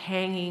is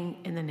hanging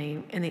in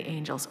the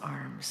angel's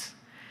arms.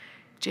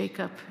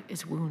 Jacob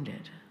is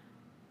wounded.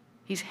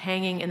 He's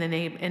hanging in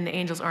the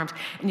angel's arms.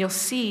 And you'll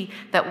see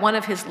that one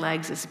of his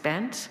legs is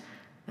bent.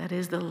 That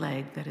is the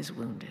leg that is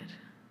wounded.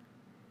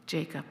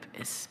 Jacob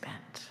is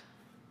spent.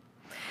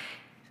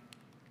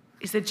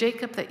 Is the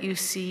Jacob that you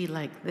see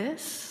like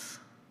this,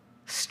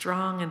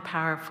 strong and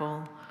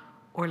powerful,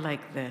 or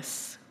like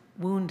this,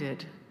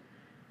 wounded,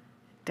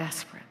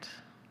 desperate,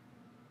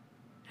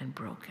 and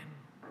broken?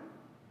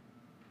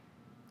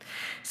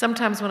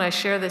 Sometimes when I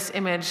share this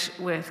image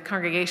with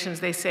congregations,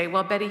 they say,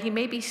 well, Betty, he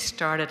maybe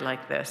started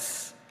like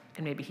this,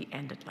 and maybe he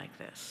ended like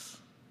this.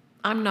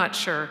 I'm not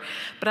sure,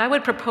 but I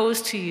would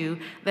propose to you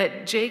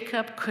that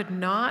Jacob could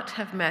not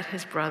have met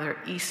his brother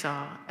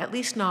Esau, at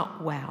least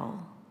not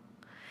well,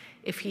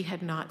 if he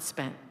had not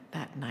spent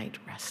that night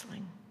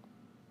wrestling.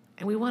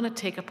 And we want to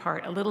take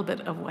apart a little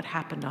bit of what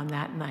happened on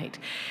that night.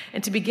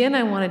 And to begin,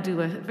 I want to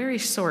do a very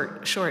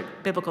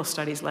short biblical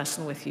studies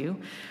lesson with you.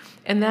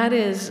 And that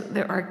is,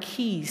 there are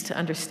keys to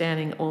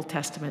understanding Old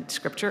Testament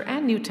scripture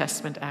and New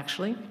Testament,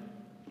 actually.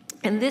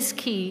 And this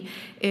key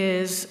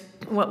is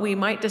what we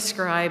might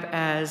describe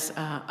as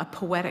a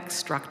poetic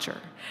structure.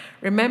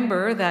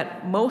 Remember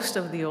that most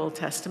of the Old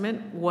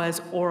Testament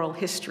was oral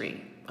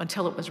history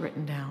until it was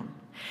written down.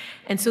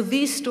 And so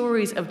these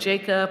stories of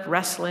Jacob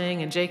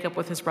wrestling and Jacob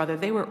with his brother,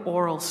 they were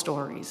oral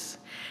stories.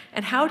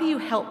 And how do you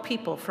help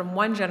people from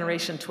one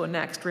generation to the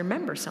next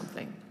remember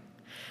something?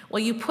 Well,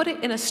 you put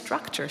it in a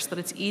structure so that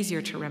it's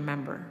easier to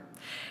remember.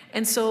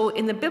 And so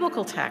in the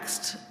biblical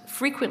text,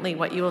 frequently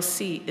what you will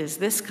see is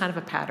this kind of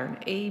a pattern,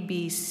 A,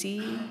 B,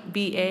 C,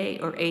 B, A,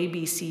 or A,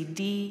 B, C,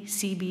 D,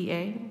 C, B,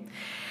 A.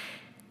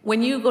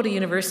 When you go to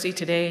university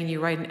today and you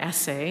write an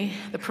essay,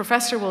 the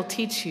professor will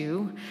teach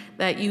you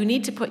that you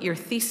need to put your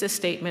thesis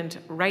statement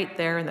right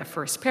there in the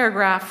first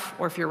paragraph,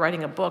 or if you're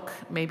writing a book,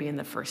 maybe in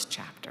the first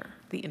chapter,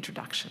 the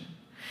introduction.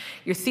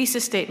 Your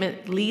thesis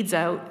statement leads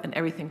out and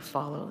everything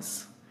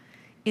follows.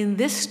 In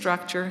this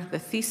structure, the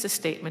thesis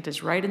statement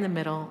is right in the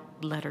middle,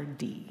 letter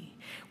D.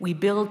 We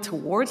build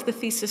towards the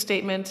thesis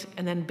statement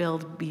and then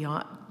build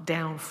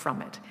down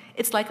from it.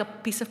 It's like a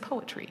piece of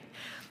poetry.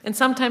 And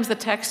sometimes the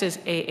text is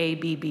A,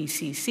 B, B,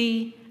 C,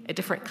 C, a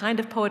different kind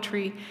of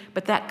poetry,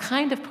 but that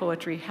kind of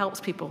poetry helps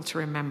people to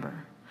remember.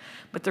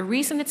 But the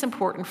reason it's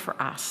important for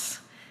us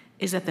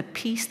is that the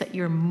piece that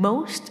you're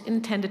most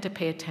intended to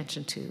pay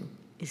attention to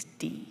is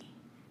D.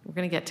 We're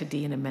going to get to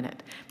D in a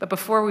minute. But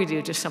before we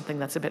do, just something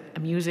that's a bit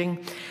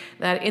amusing,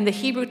 that in the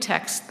Hebrew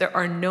text, there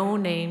are no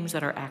names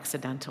that are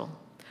accidental.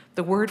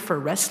 The word for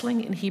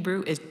wrestling in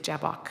Hebrew is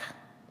Jabbok.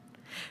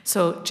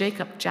 So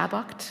Jacob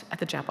Jabboked at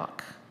the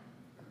Jabbok.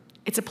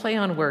 It's a play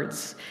on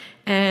words.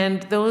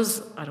 And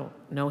those, I don't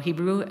know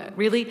Hebrew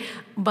really,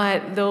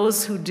 but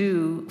those who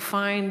do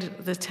find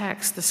the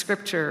text, the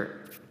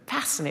scripture,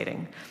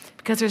 fascinating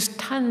because there's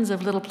tons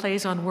of little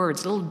plays on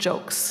words, little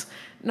jokes,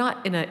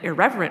 not in an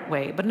irreverent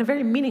way, but in a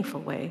very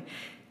meaningful way.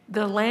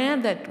 The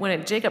land that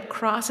when Jacob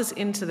crosses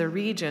into the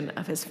region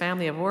of his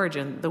family of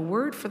origin, the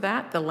word for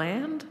that, the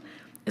land,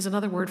 is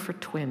another word for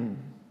twin.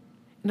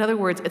 In other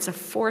words, it's a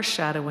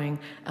foreshadowing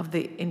of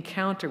the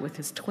encounter with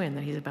his twin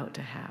that he's about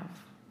to have.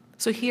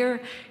 So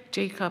here,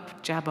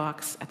 Jacob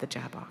Jabboks at the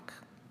Jabbok.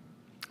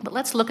 But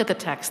let's look at the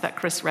text that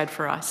Chris read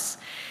for us.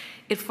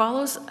 It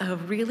follows a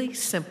really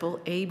simple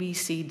A, B,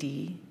 C,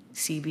 D,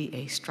 C, B,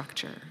 A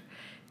structure.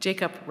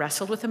 Jacob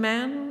wrestled with a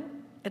man.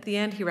 At the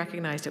end, he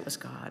recognized it was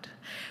God.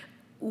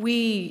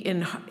 We,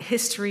 in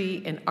history,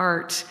 in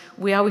art,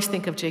 we always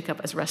think of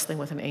Jacob as wrestling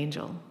with an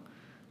angel.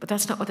 But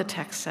that's not what the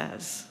text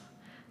says.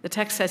 The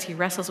text says he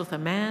wrestles with a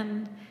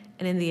man,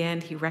 and in the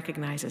end, he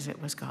recognizes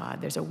it was God.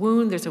 There's a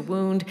wound, there's a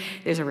wound,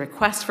 there's a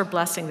request for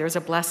blessing, there's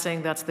a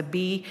blessing, that's the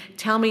B.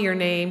 Tell me your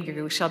name,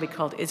 you shall be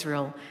called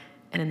Israel.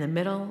 And in the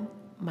middle,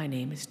 my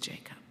name is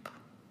Jacob.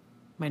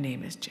 My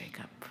name is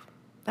Jacob.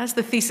 That's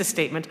the thesis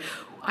statement.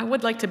 I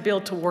would like to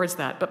build towards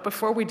that, but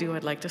before we do,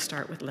 I'd like to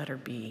start with letter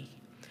B.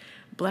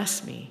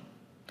 Bless me.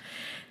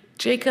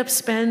 Jacob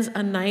spends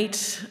a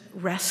night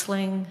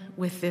wrestling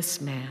with this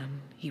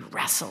man. He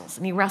wrestles,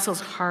 and he wrestles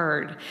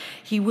hard.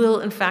 He will,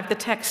 in fact, the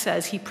text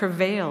says he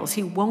prevails.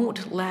 He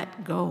won't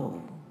let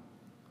go.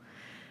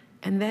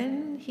 And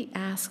then he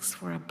asks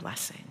for a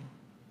blessing.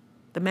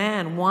 The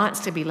man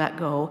wants to be let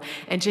go,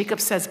 and Jacob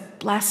says,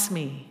 bless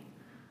me.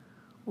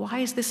 Why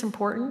is this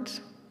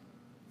important?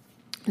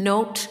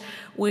 Note,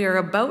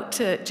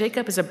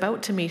 Jacob is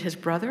about to meet his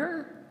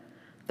brother,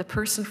 the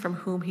person from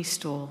whom he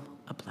stole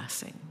a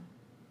blessing.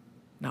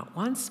 Not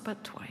once,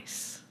 but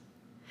twice.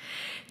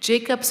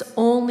 Jacob's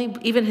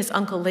even his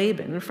uncle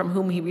Laban, from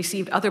whom he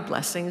received other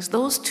blessings,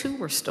 those too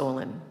were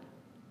stolen.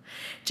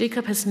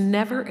 Jacob has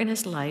never in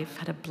his life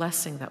had a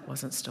blessing that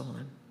wasn't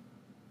stolen.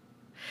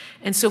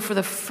 And so for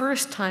the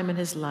first time in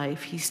his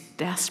life, he's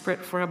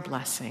desperate for a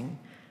blessing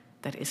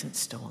that isn't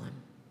stolen.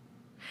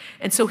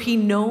 And so he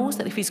knows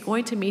that if he's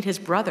going to meet his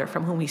brother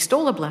from whom he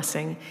stole a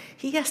blessing,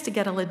 he has to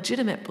get a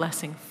legitimate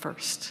blessing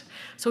first.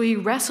 So he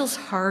wrestles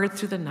hard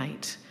through the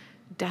night,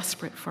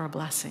 desperate for a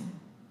blessing.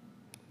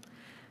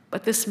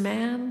 But this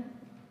man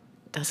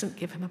doesn't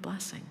give him a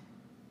blessing.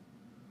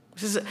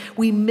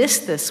 We miss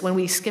this when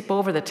we skip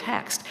over the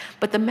text,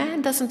 but the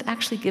man doesn't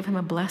actually give him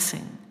a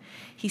blessing.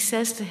 He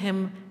says to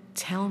him,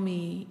 "Tell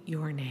me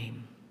your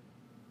name.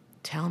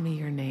 Tell me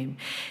your name."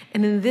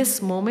 And in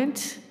this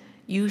moment,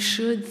 you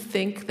should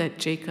think that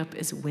Jacob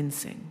is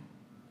wincing.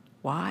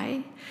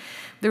 Why?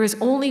 There is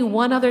only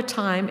one other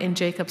time in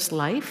Jacob's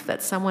life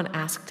that someone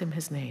asked him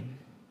his name.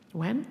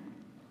 When?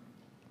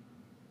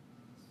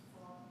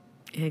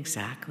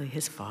 Exactly,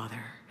 his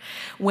father.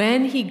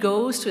 When he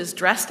goes to his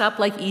dressed up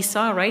like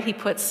Esau, right? He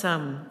puts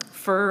some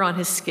fur on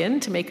his skin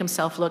to make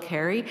himself look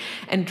hairy.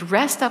 And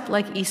dressed up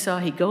like Esau,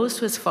 he goes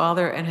to his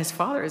father, and his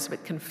father is a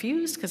bit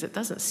confused because it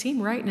doesn't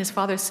seem right. And his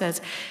father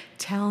says,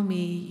 "Tell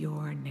me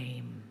your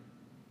name."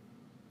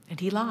 And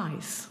he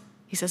lies.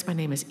 He says, "My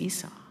name is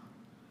Esau."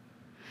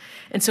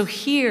 And so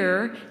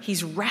here,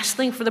 he's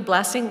wrestling for the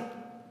blessing.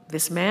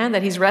 This man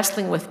that he's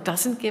wrestling with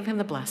doesn't give him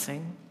the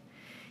blessing.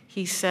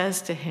 He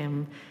says to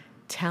him,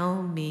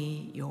 "Tell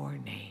me your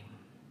name."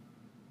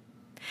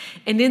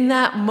 And in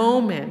that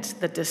moment,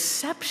 the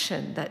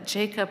deception that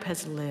Jacob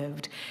has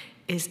lived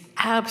is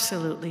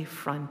absolutely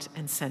front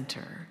and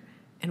center.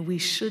 And we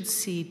should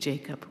see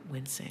Jacob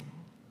wincing.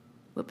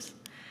 Whoops.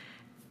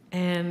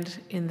 And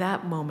in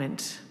that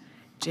moment,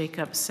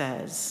 Jacob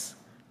says,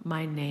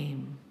 "My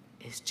name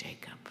is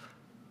Jacob.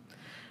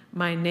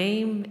 My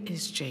name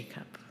is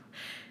Jacob."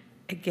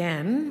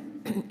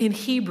 Again, in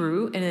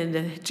Hebrew and in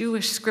the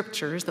Jewish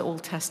scriptures, the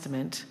Old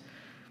Testament,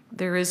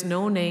 there is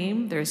no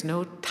name, there is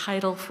no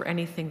title for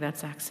anything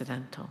that's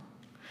accidental.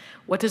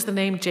 What does the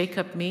name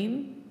Jacob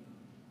mean?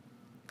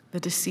 The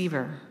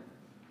deceiver,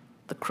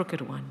 the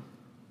crooked one.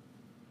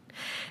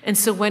 And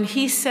so when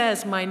he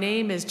says, "My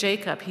name is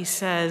Jacob," he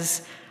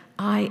says,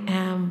 "I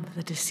am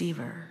the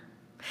deceiver."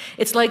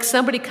 It's like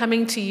somebody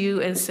coming to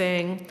you and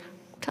saying,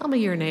 "Tell me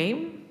your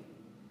name."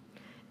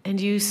 And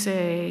you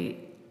say,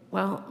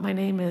 "Well, my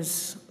name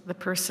is the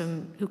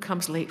person who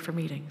comes late for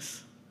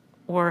meetings."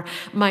 Or,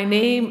 "My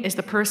name is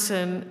the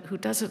person who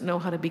doesn't know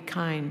how to be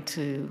kind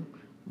to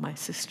my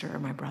sister or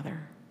my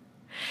brother."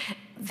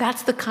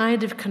 That's the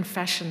kind of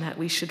confession that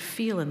we should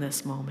feel in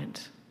this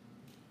moment.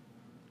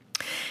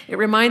 It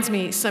reminds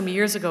me, some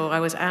years ago, I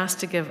was asked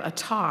to give a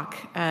talk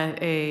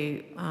at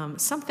a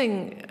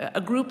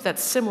group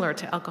that's similar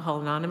to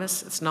Alcohol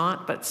Anonymous. It's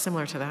not, but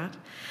similar to that.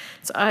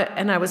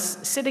 I was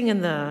sitting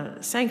in the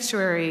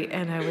sanctuary,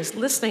 and I was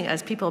listening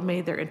as people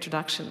made their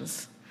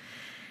introductions.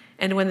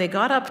 And when they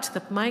got up to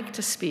the mic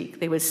to speak,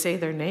 they would say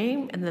their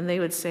name, and then they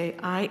would say,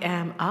 "I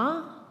am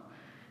a,"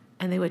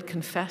 and they would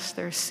confess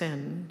their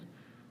sin,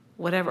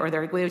 whatever, or they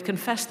would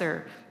confess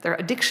their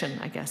addiction,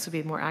 I guess would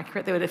be more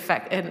accurate. They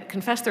would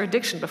confess their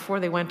addiction before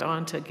they went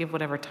on to give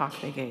whatever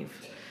talk they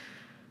gave.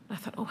 And I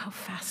thought, oh, how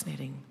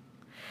fascinating.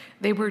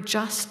 They were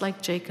just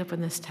like Jacob in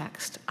this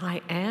text.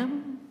 I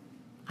am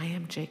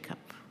Jacob.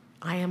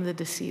 I am the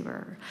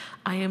deceiver.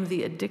 I am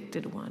the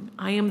addicted one.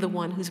 I am the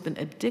one who's been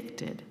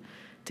addicted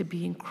to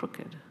being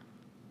crooked,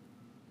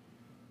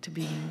 to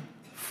being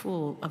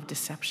full of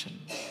deception.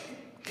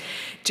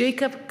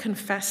 Jacob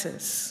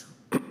confesses.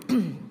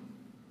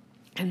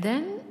 And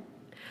then,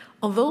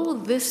 although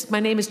this, "My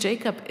name is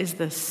Jacob," is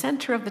the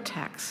center of the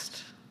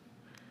text,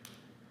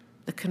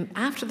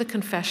 after the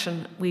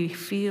confession, we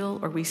feel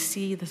or we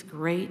see this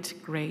great,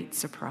 great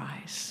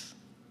surprise.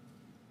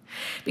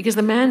 Because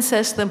the man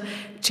says to them,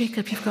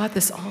 "Jacob, you've got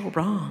this all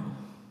wrong.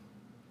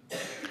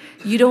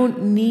 You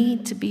don't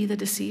need to be the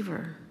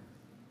deceiver.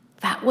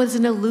 That was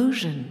an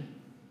illusion.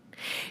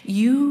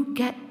 You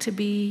get to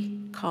be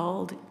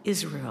called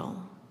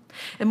Israel."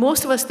 And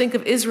most of us think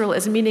of Israel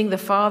as meaning the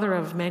father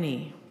of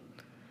many.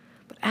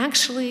 But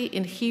actually,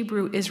 in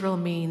Hebrew, Israel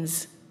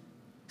means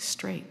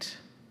straight.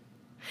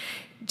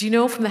 Do you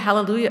know from the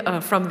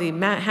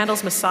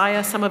Handel's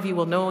Messiah, some of you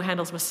will know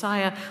Handel's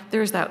Messiah,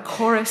 there's that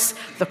chorus,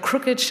 "The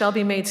crooked shall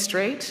be made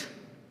straight."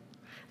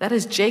 That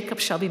is, Jacob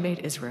shall be made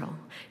Israel.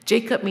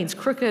 Jacob means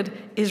crooked,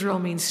 Israel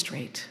means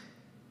straight.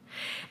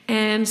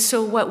 And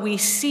so what we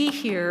see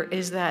here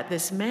is that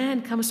this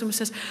man comes to him and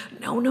says,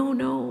 "No, no,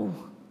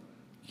 no.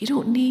 You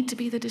don't need to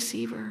be the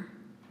deceiver.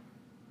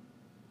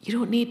 You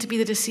don't need to be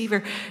the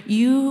deceiver.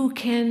 You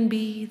can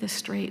be the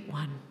straight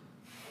one.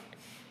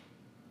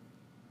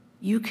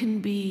 You can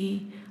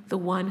be the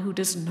one who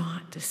does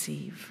not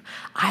deceive.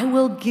 I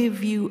will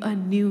give you a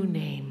new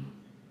name.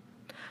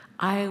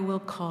 I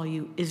will call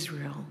you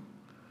Israel,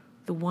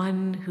 the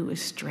one who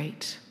is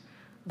straight,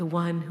 the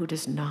one who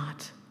does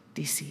not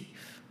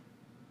deceive."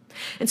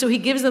 And so he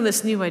gives them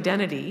this new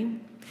identity,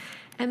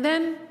 and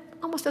then,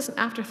 almost as an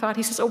afterthought,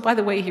 he says, "Oh, by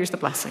the way, here's the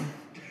blessing.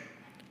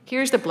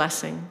 Here's the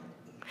blessing.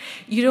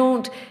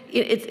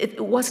 It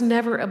was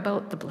never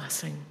about the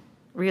blessing,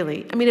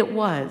 really. I mean, it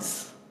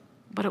was,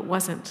 but it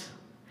wasn't.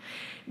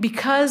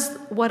 Because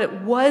what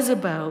it was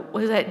about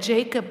was that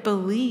Jacob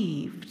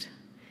believed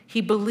He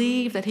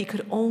believed that he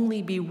could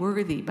only be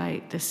worthy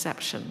by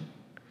deception.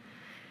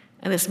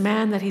 And this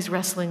man that he's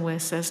wrestling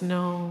with says,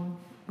 no,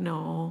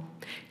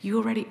 you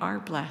already are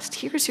blessed.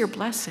 Here's your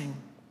blessing.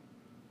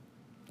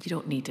 You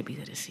don't need to be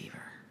the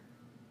deceiver.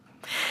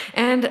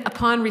 And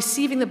upon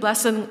receiving the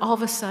blessing, all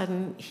of a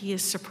sudden, he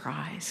is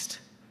surprised.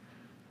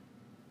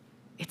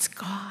 It's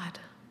God.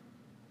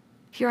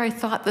 Here I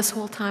thought this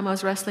whole time I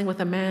was wrestling with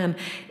a man.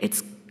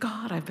 It's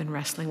God I've been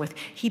wrestling with.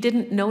 He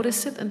didn't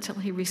notice it until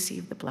he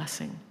received the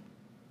blessing.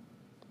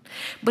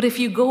 But if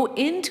you go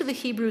into the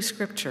Hebrew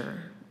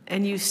scripture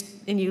and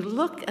you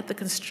look at the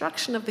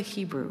construction of the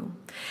Hebrew,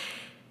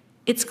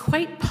 it's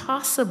quite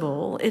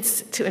possible,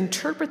 it's to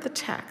interpret the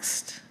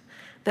text,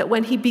 that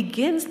when he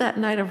begins that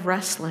night of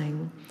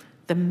wrestling,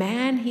 the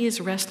man he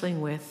is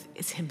wrestling with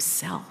is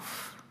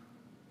himself.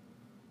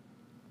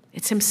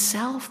 It's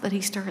himself that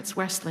he starts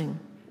wrestling,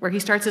 where he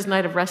starts his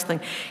night of wrestling.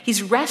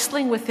 He's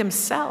wrestling with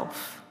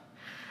himself.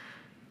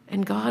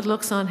 And God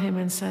looks on him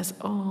and says,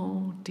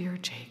 oh, dear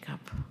Jacob,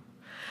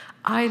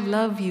 I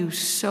love you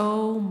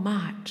so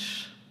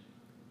much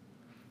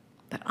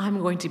that I'm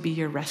going to be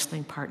your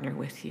wrestling partner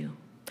with you.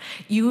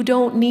 You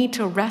don't need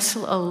to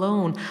wrestle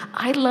alone.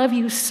 I love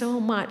you so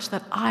much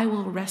that I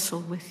will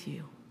wrestle with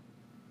you.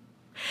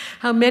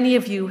 How many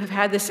of you have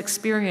had this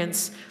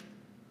experience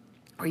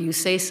where you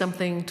say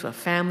something to a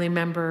family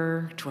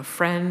member, to a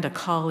friend, a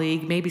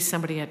colleague, maybe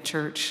somebody at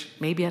church,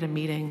 maybe at a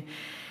meeting.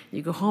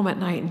 You go home at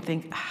night and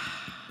think,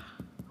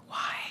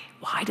 why?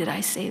 Why did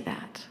I say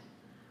that?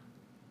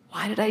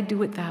 Why did I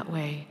do it that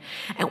way?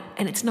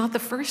 And it's not the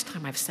first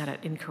time I've said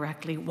it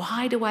incorrectly.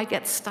 Why do I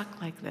get stuck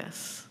like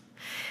this?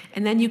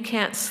 And then you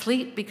can't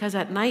sleep because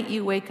at night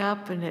you wake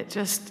up and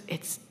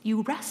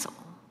you wrestle.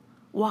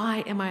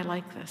 Why am I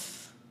like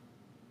this?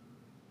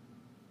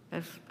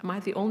 Am I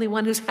the only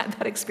one who's had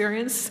that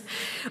experience?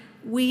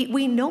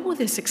 We know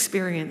this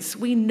experience.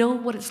 We know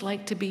what it's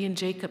like to be in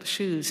Jacob's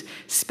shoes,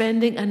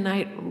 spending a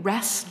night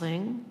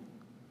wrestling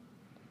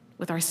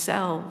with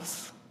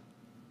ourselves,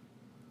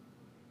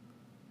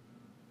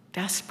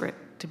 desperate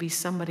to be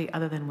somebody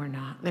other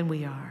than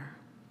we are.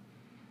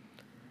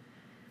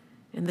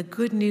 And the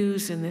good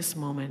news in this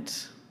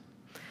moment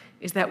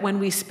is that when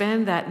we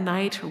spend that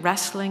night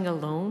wrestling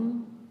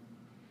alone,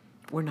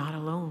 we're not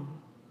alone.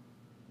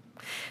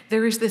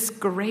 There is this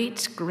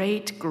great,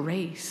 great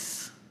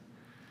grace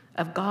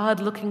of God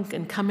looking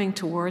and coming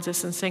towards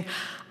us and saying,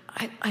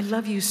 I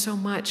love you so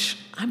much.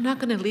 I'm not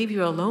going to leave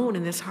you alone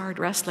in this hard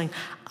wrestling.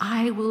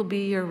 I will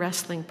be your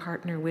wrestling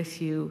partner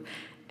with you,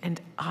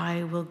 and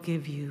I will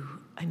give you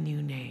a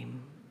new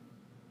name.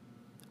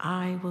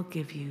 I will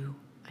give you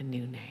a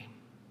new name.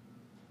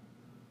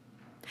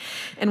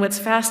 And what's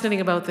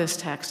fascinating about this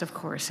text, of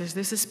course, is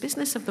there's this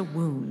business of the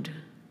wound.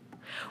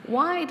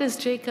 Why does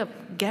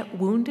Jacob get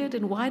wounded,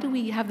 and why do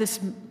we have this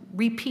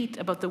repeat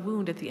about the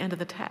wound at the end of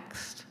the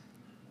text?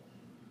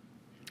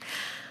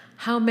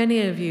 How many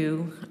of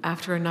you,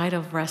 after a night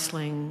of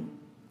wrestling,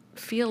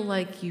 feel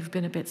like you've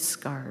been a bit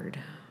scarred?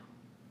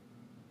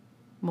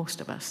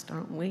 Most of us,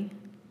 aren't we?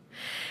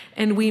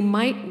 And we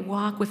might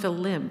walk with a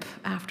limp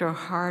after a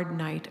hard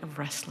night of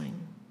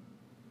wrestling.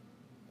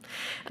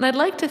 And I'd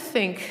like to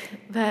think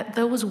that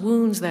those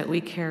wounds that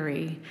we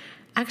carry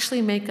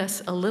actually make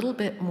us a little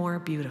bit more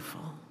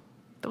beautiful,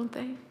 don't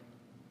they?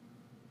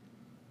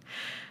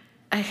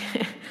 I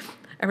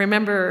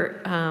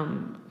remember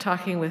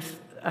talking with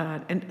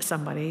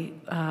somebody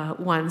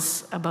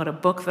once about a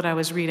book that I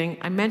was reading.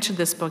 I mentioned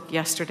this book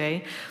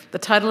yesterday. The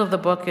title of the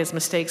book is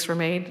Mistakes Were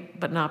Made,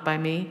 But Not by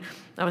Me.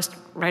 I was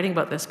writing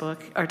about this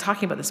book, or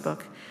talking about this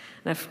book,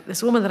 and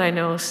this woman that I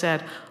know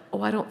said,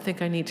 I don't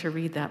think I need to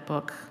read that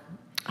book.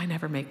 I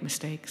never make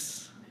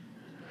mistakes.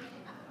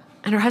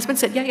 And her husband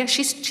said, yeah,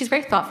 she's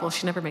very thoughtful.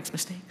 She never makes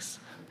mistakes.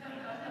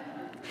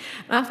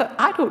 And I thought,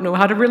 I don't know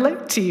how to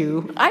relate to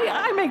you.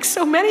 I make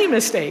so many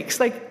mistakes.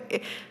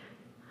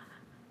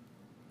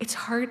 It's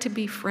hard to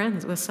be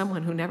friends with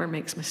someone who never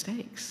makes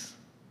mistakes.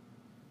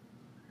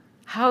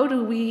 How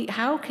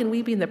can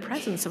we be in the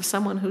presence of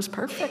someone who's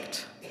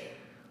perfect?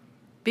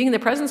 Being in the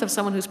presence of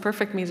someone who's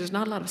perfect means there's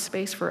not a lot of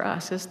space for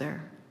us, is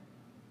there?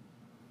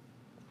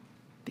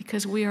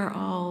 Because we are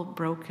all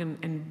broken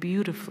and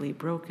beautifully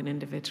broken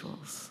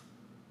individuals.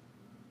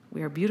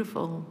 We are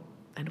beautiful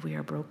and we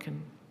are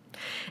broken.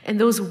 And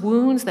those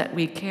wounds that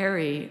we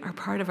carry are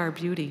part of our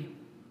beauty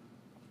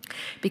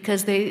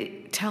because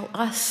they tell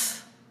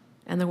us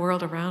and the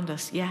world around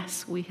us,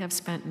 yes, we have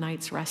spent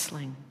nights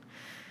wrestling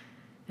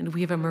and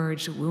we've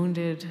emerged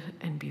wounded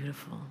and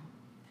beautiful.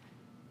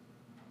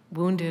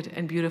 Wounded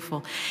and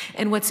beautiful.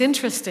 And what's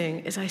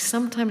interesting is I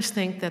sometimes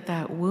think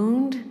that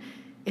wound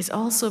is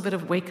also a bit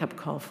of wake-up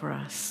call for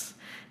us.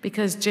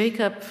 Because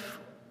Jacob,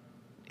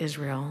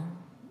 Israel,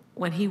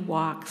 when he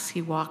walks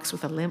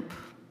with a limp.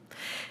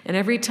 And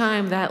every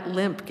time that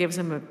limp gives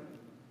him a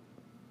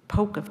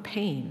poke of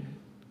pain,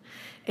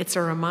 it's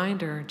a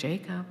reminder,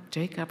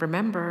 Jacob,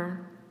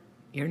 remember,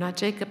 you're not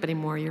Jacob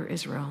anymore, you're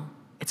Israel.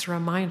 It's a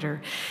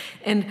reminder.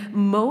 And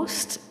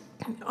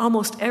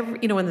almost every,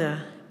 in the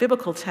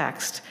biblical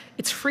text,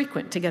 it's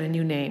frequent to get a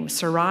new name.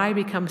 Sarai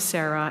becomes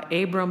Sarah,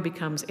 Abram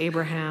becomes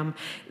Abraham.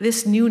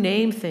 This new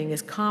name thing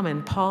is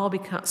common.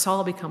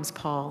 Saul becomes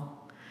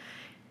Paul.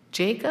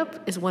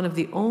 Jacob is one of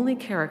the only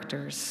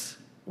characters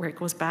where it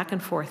goes back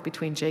and forth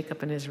between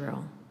Jacob and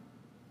Israel.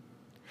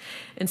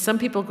 And some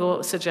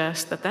people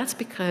suggest that that's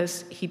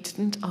because he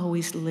didn't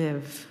always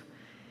live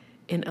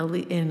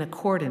in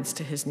accordance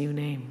to his new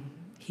name.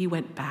 He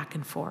went back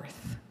and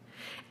forth.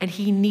 And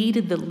he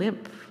needed the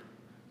limp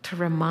to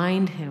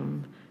remind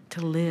him to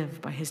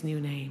live by his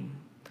new name,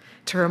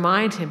 to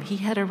remind him he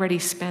had already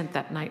spent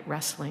that night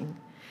wrestling,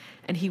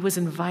 and he was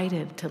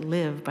invited to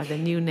live by the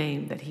new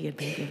name that he had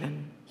been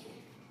given.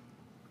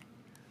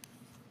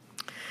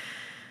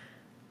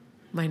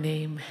 My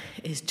name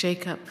is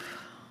Jacob.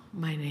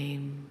 My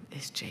name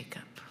is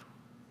Jacob.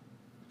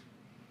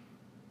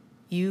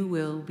 You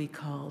will be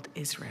called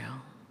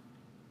Israel.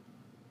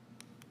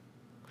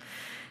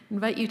 I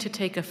invite you to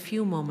take a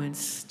few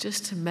moments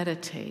just to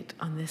meditate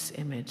on this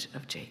image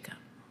of Jacob.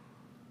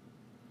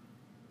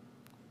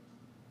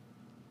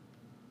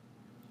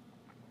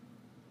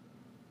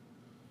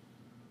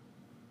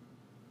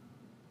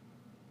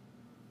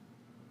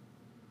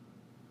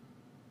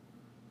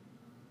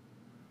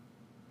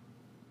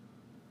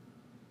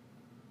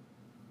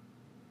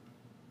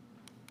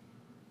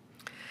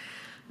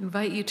 I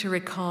invite you to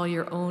recall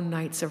your own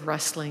nights of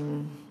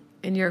wrestling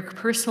and your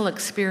personal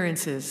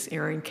experiences,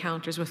 your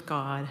encounters with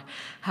God,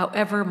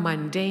 however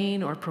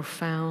mundane or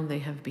profound they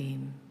have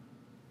been.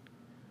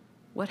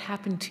 What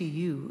happened to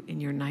you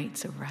in your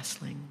nights of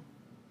wrestling?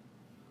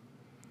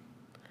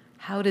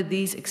 How did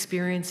these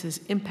experiences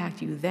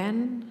impact you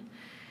then?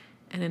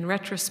 And in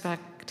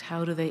retrospect,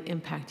 how do they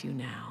impact you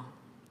now?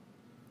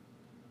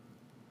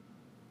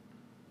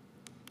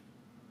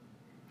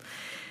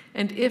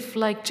 And if,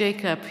 like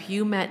Jacob,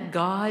 you met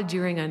God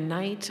during a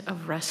night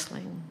of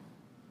wrestling,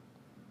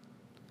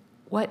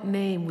 what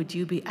name would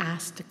you be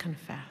asked to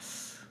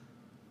confess?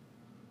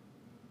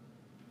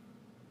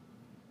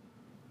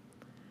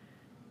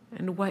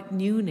 And what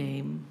new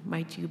name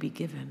might you be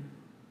given?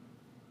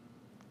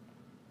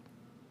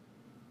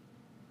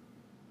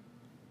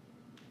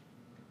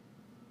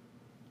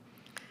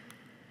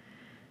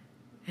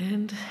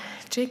 And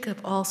Jacob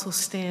also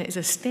is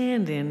a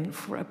stand-in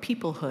for a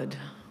peoplehood.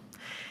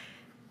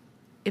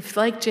 If,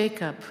 like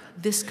Jacob,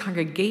 this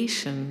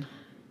congregation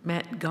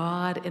met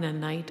God in a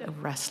night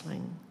of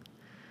wrestling,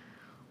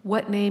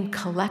 what name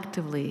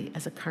collectively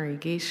as a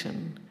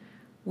congregation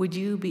would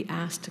you be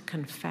asked to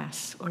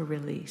confess or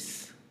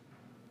release?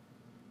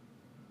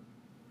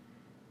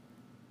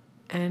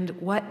 And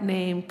what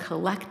name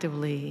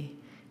collectively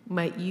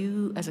might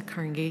you as a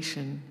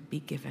congregation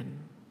be given?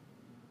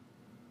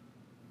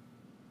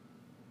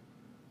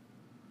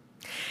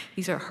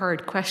 These are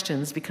hard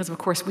questions because, of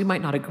course, we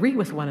might not agree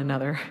with one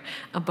another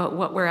about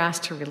what we're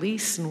asked to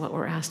release and what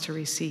we're asked to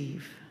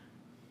receive.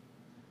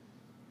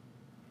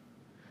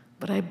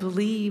 But I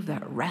believe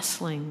that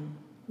wrestling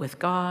with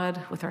God,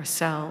 with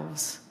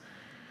ourselves,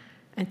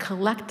 and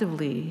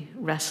collectively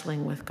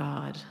wrestling with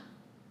God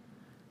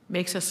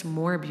makes us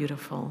more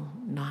beautiful,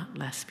 not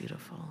less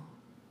beautiful.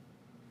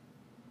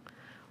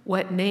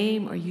 What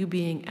name are you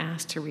being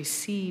asked to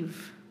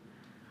receive?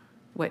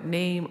 What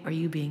name are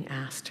you being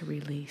asked to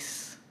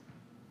release?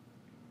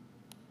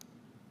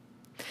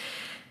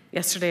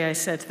 Yesterday I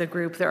said to the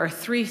group, there are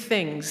three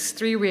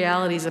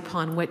realities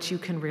upon which you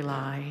can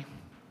rely.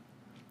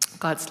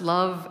 God's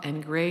love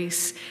and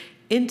grace,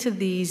 into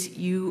these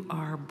you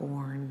are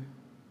born.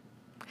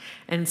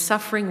 And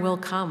suffering will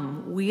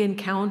come. We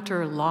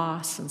encounter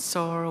loss and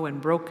sorrow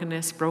and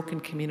brokenness, broken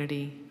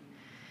community.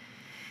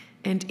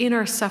 And in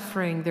our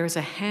suffering, there's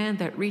a hand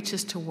that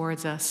reaches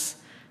towards us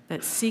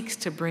that seeks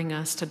to bring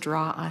us, to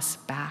draw us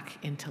back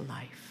into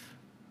life.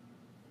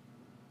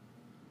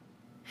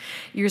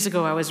 Years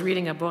ago, I was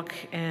reading a book,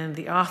 and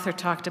the author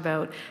talked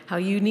about how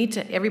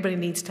everybody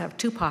needs to have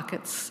two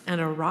pockets and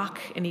a rock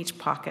in each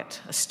pocket,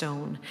 a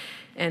stone.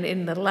 And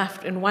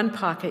in one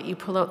pocket, you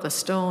pull out the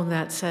stone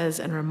that says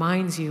and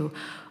reminds you,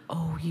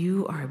 oh,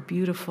 you are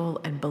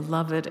beautiful and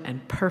beloved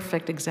and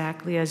perfect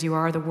exactly as you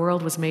are. The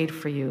world was made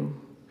for you.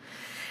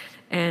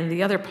 And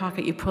the other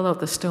pocket, you pull out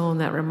the stone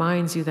that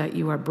reminds you that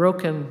you are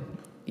broken,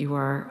 you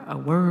are a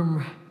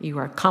worm, you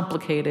are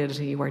complicated,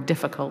 you are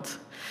difficult.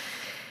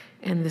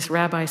 And this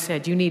rabbi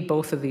said, you need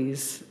both of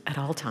these at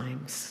all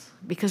times,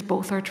 because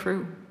both are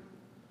true.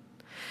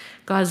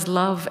 God's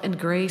love and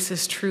grace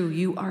is true.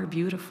 You are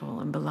beautiful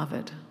and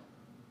beloved.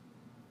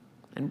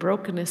 And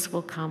brokenness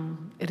will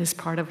come. It is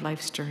part of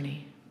life's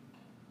journey.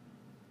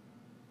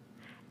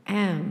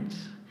 And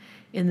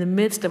in the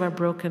midst of our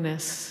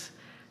brokenness,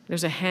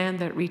 there's a hand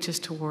that reaches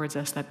towards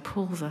us, that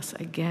pulls us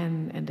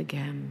again and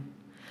again,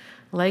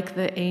 like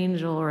the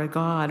angel or a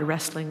God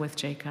wrestling with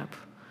Jacob,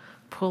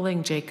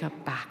 pulling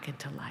Jacob back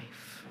into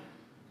life,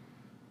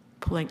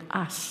 pulling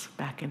us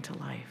back into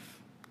life.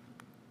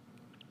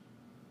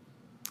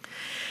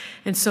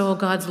 And so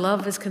God's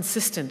love is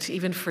consistent,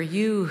 even for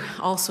you,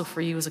 also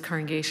for you as a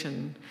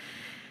congregation.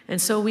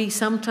 And so we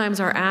sometimes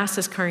are asked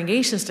as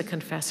congregations to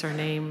confess our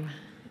name,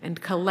 And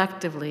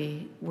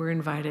collectively, we're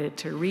invited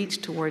to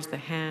reach towards the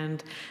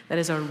hand that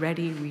is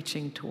already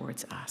reaching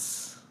towards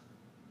us.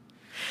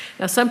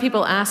 Now, some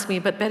people ask me,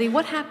 but Betty,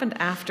 what happened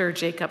after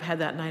Jacob had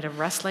that night of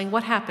wrestling?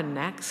 What happened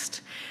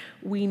next?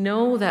 We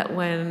know that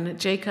when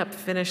Jacob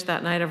finished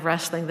that night of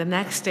wrestling, the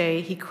next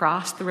day he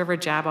crossed the river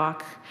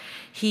Jabbok.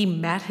 He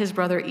met his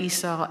brother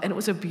Esau, and it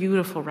was a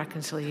beautiful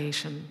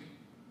reconciliation.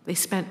 They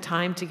spent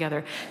time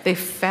together. They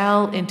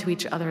fell into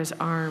each other's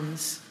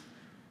arms.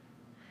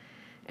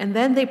 And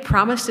then they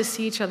promised to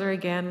see each other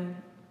again,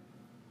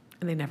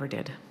 and they never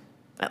did.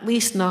 At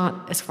least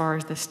not as far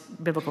as this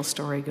biblical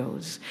story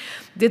goes.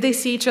 Did they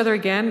see each other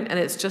again, and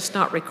it's just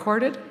not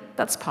recorded?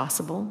 That's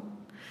possible.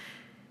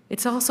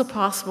 It's also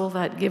possible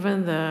that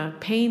given the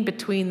pain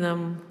between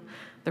them,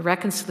 the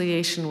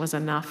reconciliation was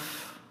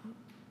enough,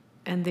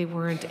 and they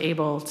weren't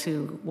able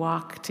to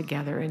walk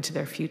together into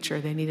their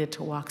future. They needed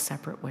to walk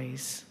separate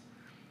ways.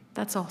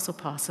 That's also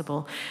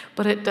possible,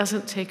 but it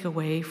doesn't take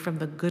away from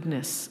the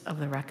goodness of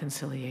the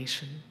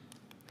reconciliation.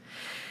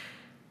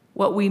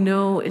 What we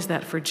know is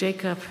that for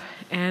Jacob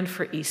and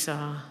for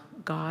Esau,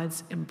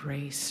 God's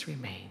embrace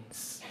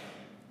remains.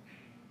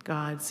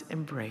 God's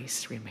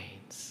embrace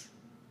remains.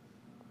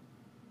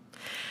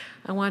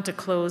 I want to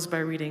close by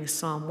reading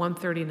Psalm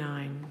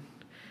 139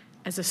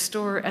 as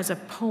a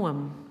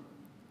poem,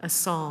 a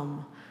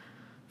psalm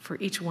for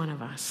each one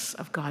of us,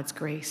 of God's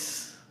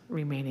grace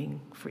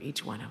remaining for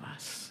each one of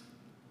us.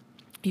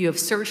 You have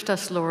searched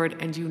us, Lord,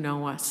 and you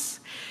know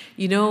us.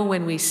 You know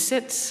when we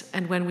sit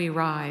and when we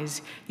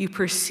rise. You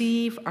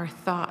perceive our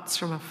thoughts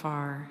from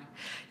afar.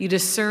 You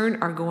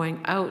discern our going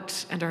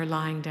out and our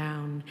lying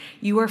down.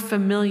 You are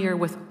familiar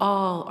with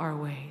all our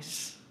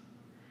ways.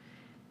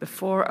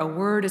 Before a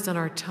word is on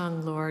our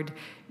tongue, Lord,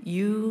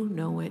 you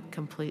know it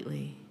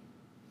completely.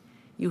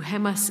 You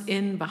hem us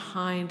in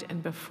behind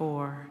and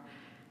before,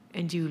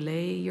 and you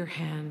lay your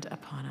hand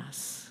upon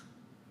us.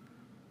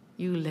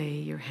 You lay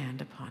your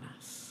hand upon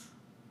us.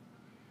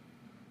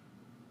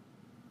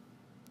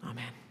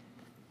 Amen.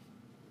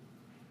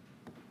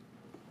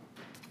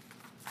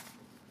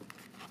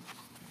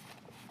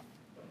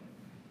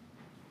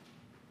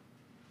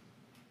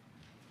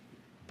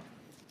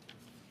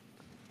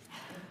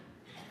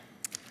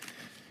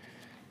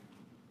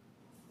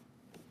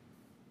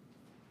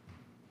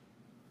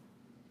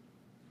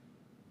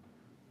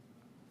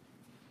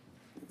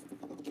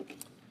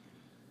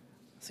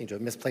 I seem to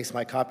have misplaced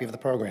my copy of the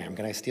program.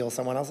 Can I steal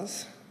someone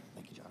else's?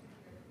 Thank you, John.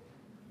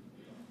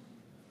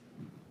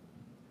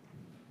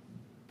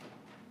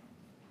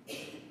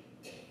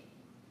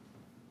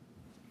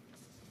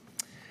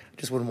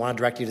 I just wouldn't want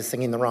to direct you to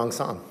singing the wrong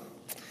song.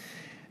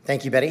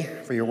 Thank you, Betty,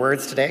 for your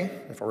words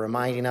today and for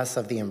reminding us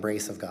of the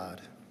embrace of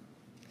God.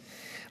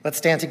 Let's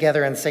stand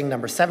together and sing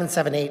number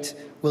 778,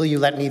 Will You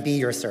Let Me Be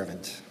Your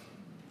Servant?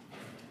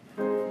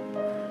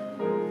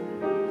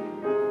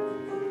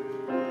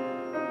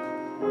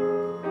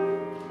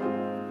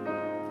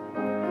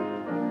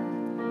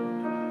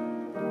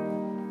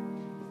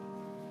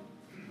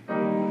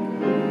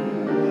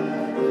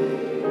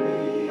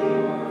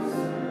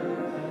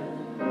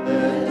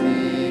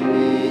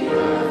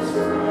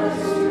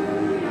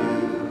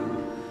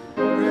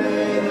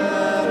 Pray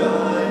that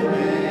I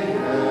may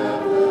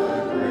have the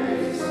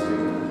grace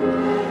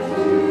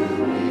to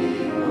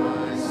be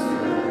my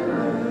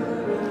servant.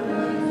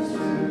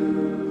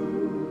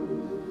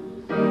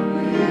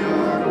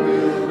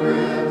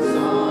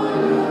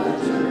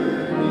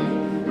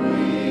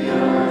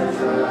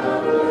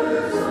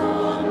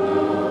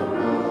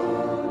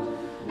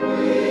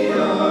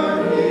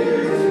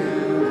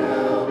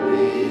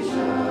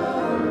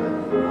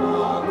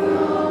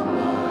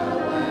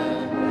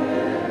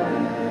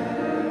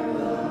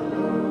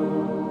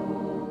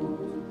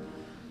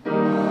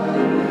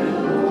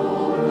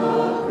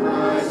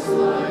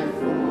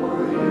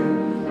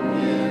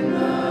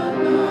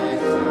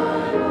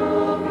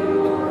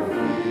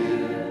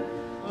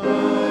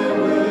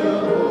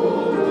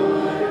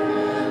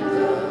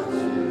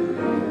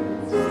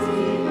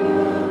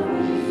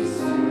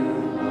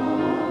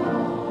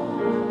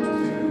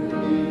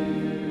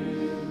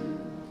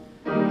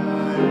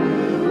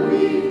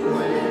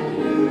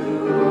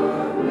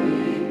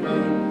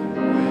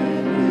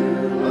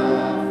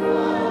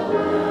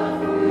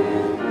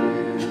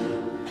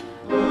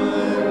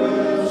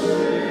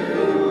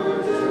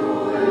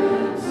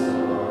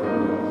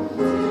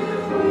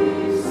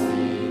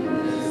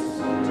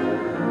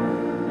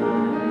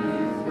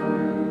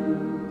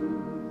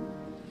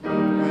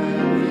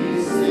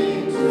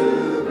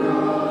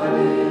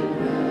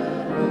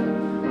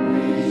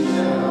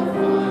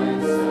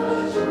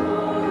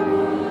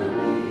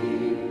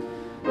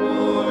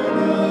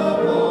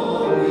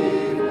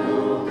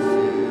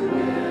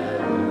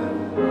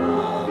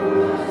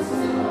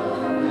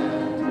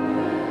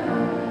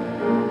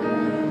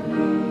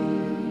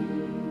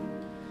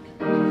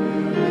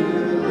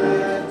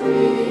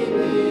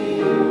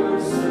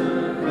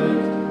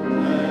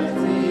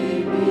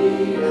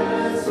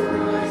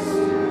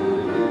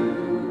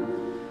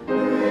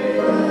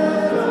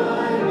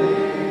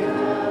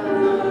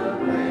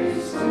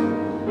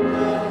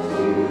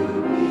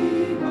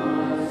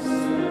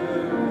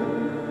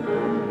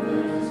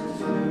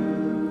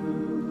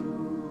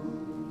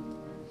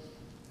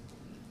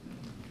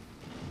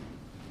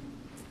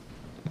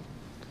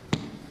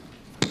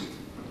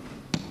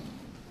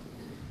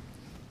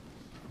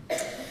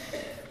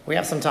 We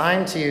have some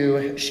time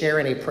to share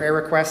any prayer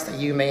requests that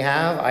you may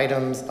have,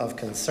 items of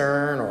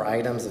concern or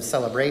items of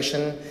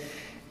celebration.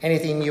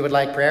 Anything you would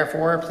like prayer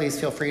for, please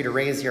feel free to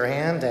raise your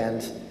hand,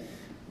 and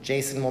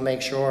Jason will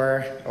make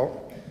sure. Oh,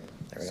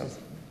 there we go.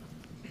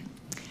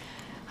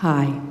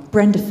 Hi,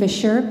 Brenda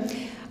Fisher.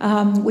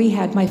 We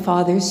had my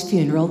father's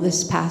funeral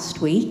this past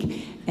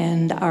week,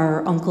 and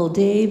our Uncle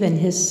Dave and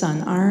his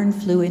son Arn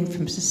flew in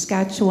from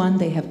Saskatchewan.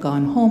 They have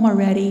gone home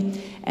already.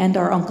 And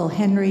our Uncle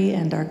Henry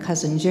and our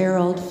cousin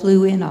Gerald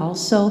flew in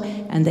also,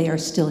 and they are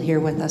still here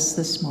with us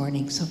this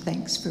morning. So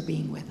thanks for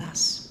being with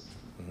us.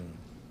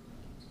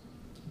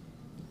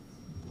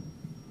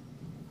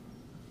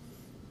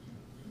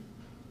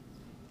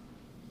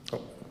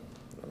 Oh,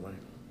 never mind.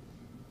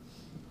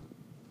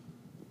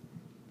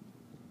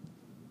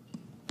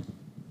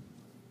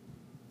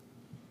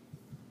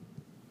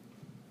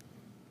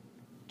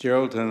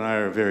 Gerald and I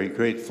are very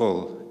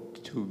grateful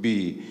to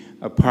be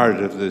a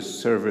part of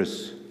this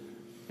service,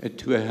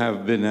 to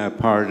have been a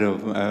part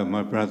of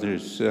my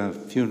brother's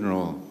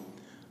funeral.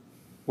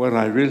 What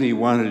I really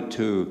wanted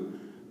to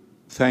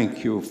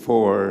thank you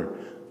for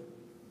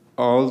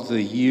all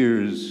the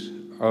years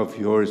of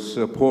your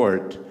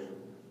support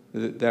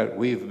that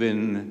we've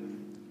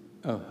been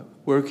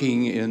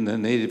working in the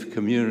Native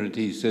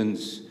community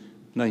since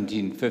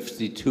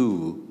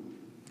 1952.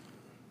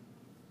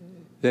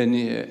 Then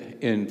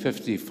in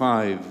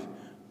 55,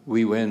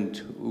 we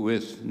went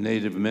with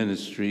Native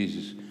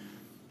Ministries,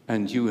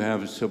 and you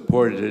have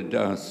supported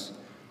us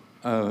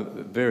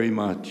very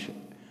much.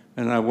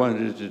 And I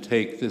wanted to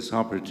take this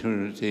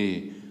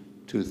opportunity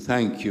to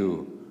thank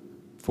you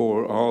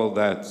for all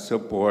that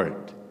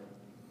support,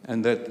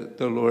 and that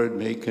the Lord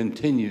may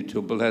continue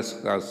to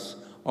bless us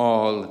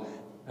all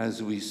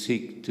as we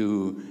seek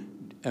to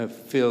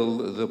fill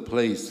the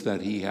place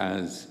that He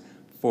has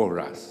for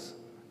us.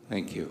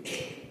 Thank you.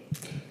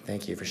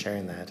 Thank you for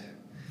sharing that.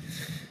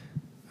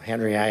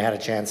 Henry, I had a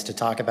chance to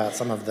talk about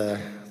some of the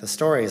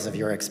stories of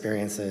your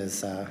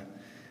experiences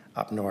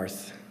up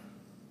north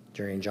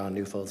during John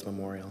Newfield's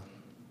memorial.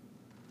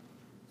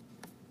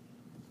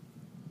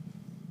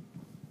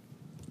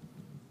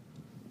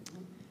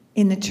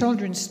 In the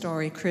children's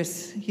story,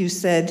 Chris, you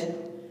said,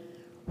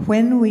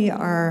 when we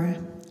are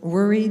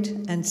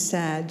worried and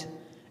sad,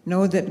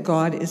 know that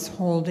God is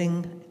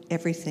holding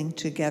everything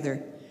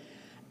together.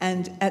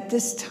 And at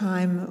this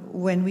time,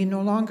 when we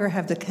no longer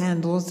have the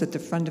candles at the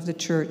front of the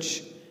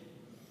church,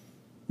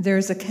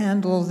 there's a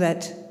candle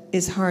that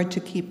is hard to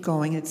keep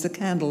going. It's a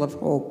candle of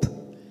hope.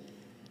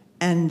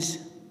 And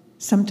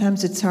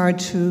sometimes it's hard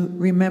to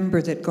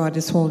remember that God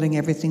is holding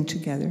everything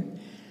together.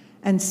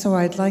 And so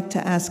I'd like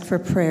to ask for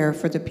prayer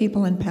for the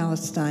people in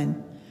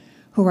Palestine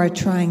who are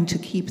trying to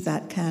keep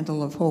that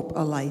candle of hope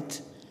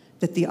alight,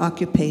 that the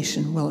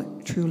occupation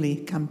will truly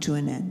come to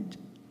an end.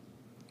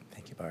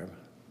 Thank you, Barb.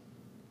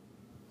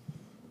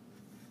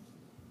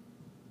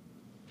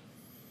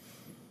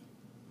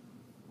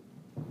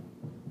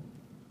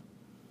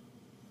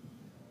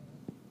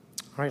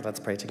 All right, let's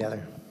pray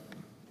together.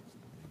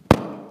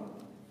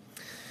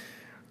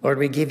 Lord,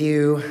 we give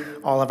you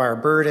all of our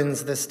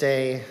burdens this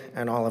day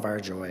and all of our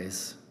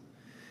joys.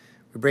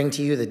 We bring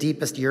to you the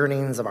deepest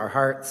yearnings of our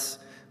hearts,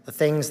 the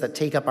things that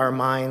take up our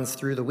minds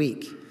through the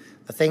week,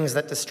 the things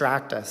that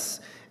distract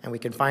us, and we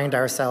can find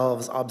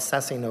ourselves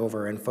obsessing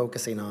over and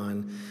focusing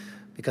on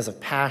because of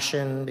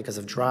passion, because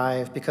of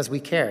drive, because we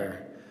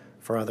care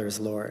for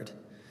others, Lord.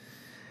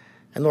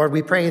 And Lord,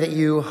 we pray that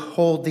you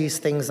hold these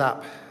things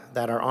up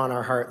that are on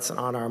our hearts and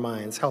on our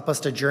minds. Help us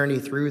to journey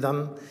through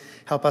them.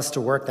 Help us to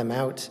work them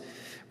out.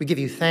 We give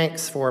you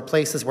thanks for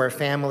places where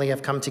family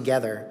have come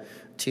together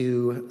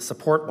to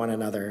support one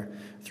another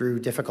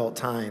through difficult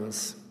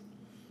times.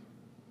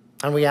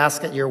 And we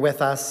ask that you're with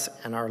us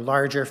and our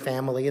larger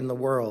family in the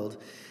world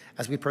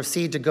as we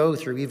proceed to go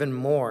through even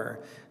more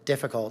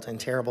difficult and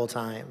terrible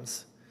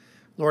times.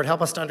 Lord,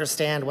 help us to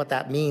understand what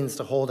that means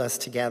to hold us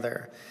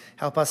together.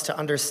 Help us to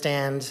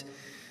understand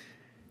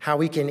how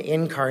we can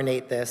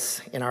incarnate this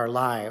in our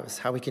lives,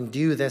 how we can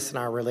do this in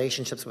our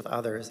relationships with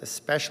others,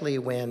 especially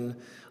when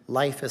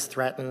life is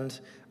threatened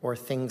or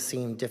things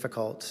seem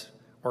difficult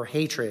or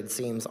hatred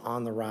seems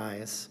on the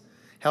rise.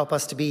 Help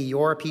us to be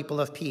your people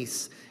of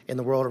peace in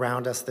the world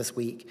around us this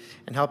week,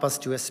 and help us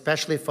to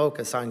especially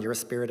focus on your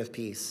spirit of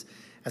peace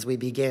as we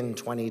begin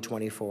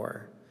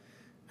 2024.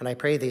 And I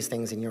pray these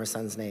things in your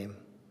Son's name.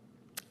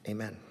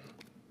 Amen.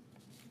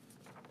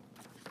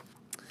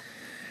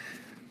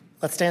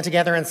 Let's stand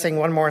together and sing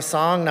one more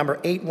song, number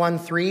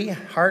 813,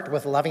 Heart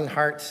with Loving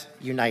Heart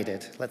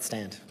United. Let's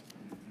stand.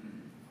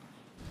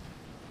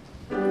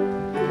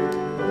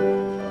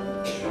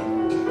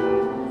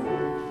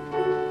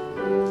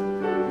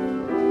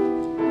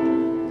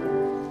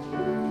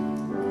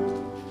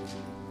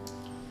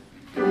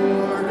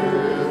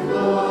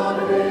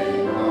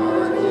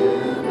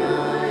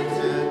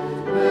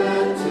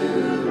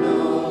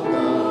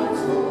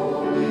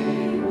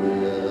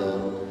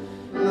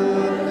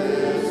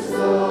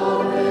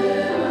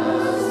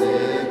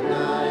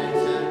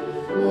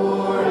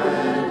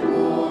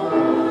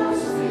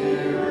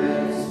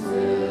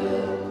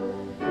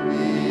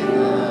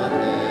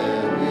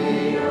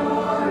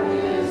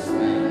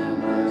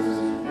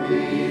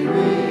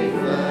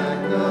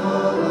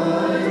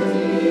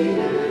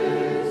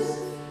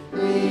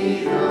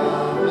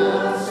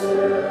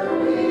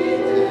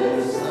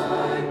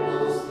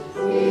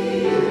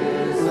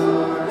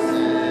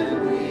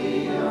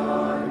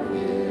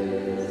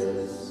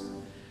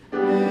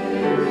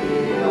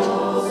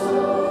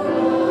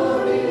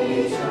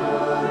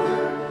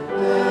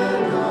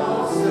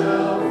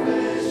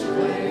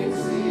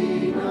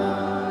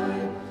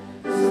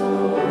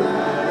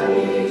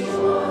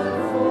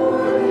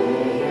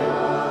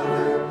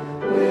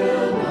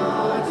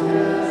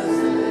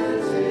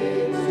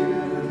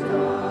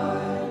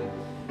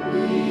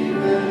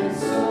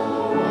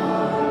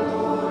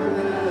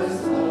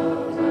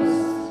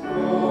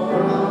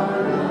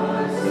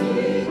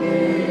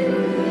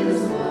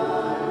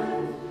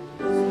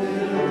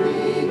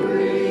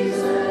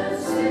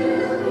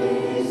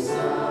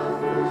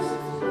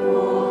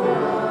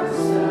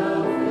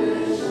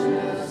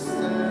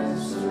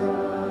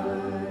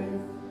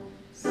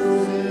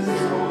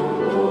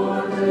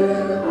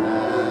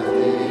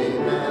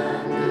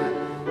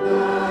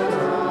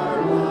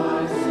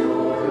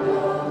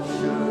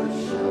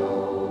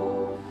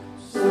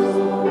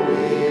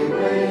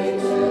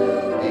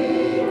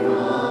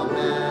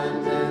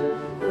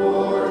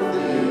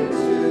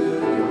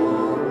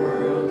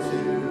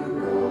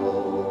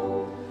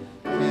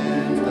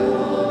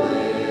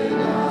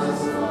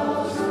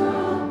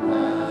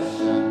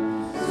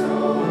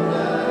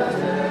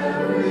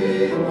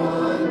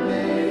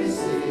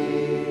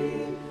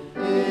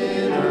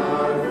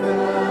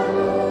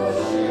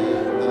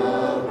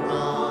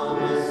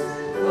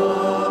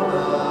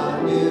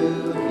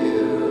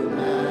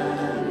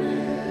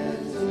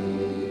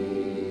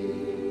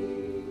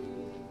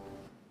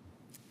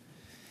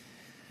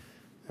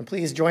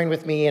 Please join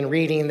with me in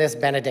reading this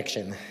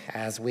benediction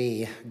as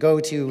we go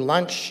to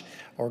lunch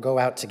or go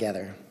out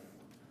together.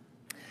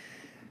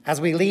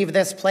 As we leave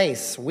this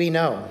place, we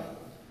know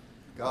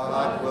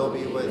God will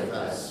be with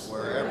us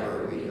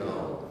wherever we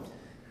go.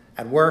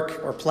 at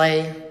work or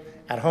play,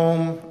 at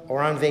home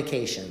or on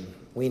vacation,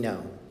 we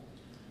know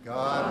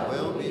God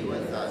will be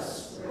with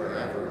us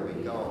wherever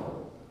we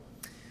go.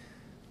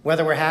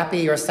 whether we're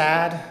happy or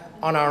sad,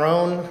 on our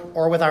own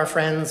or with our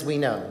friends, we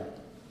know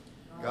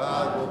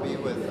God will be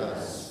with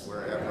us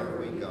wherever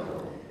we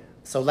go.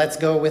 So let's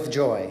go with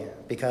joy,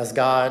 because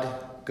God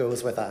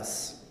goes with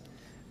us.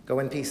 Go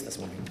in peace this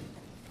morning.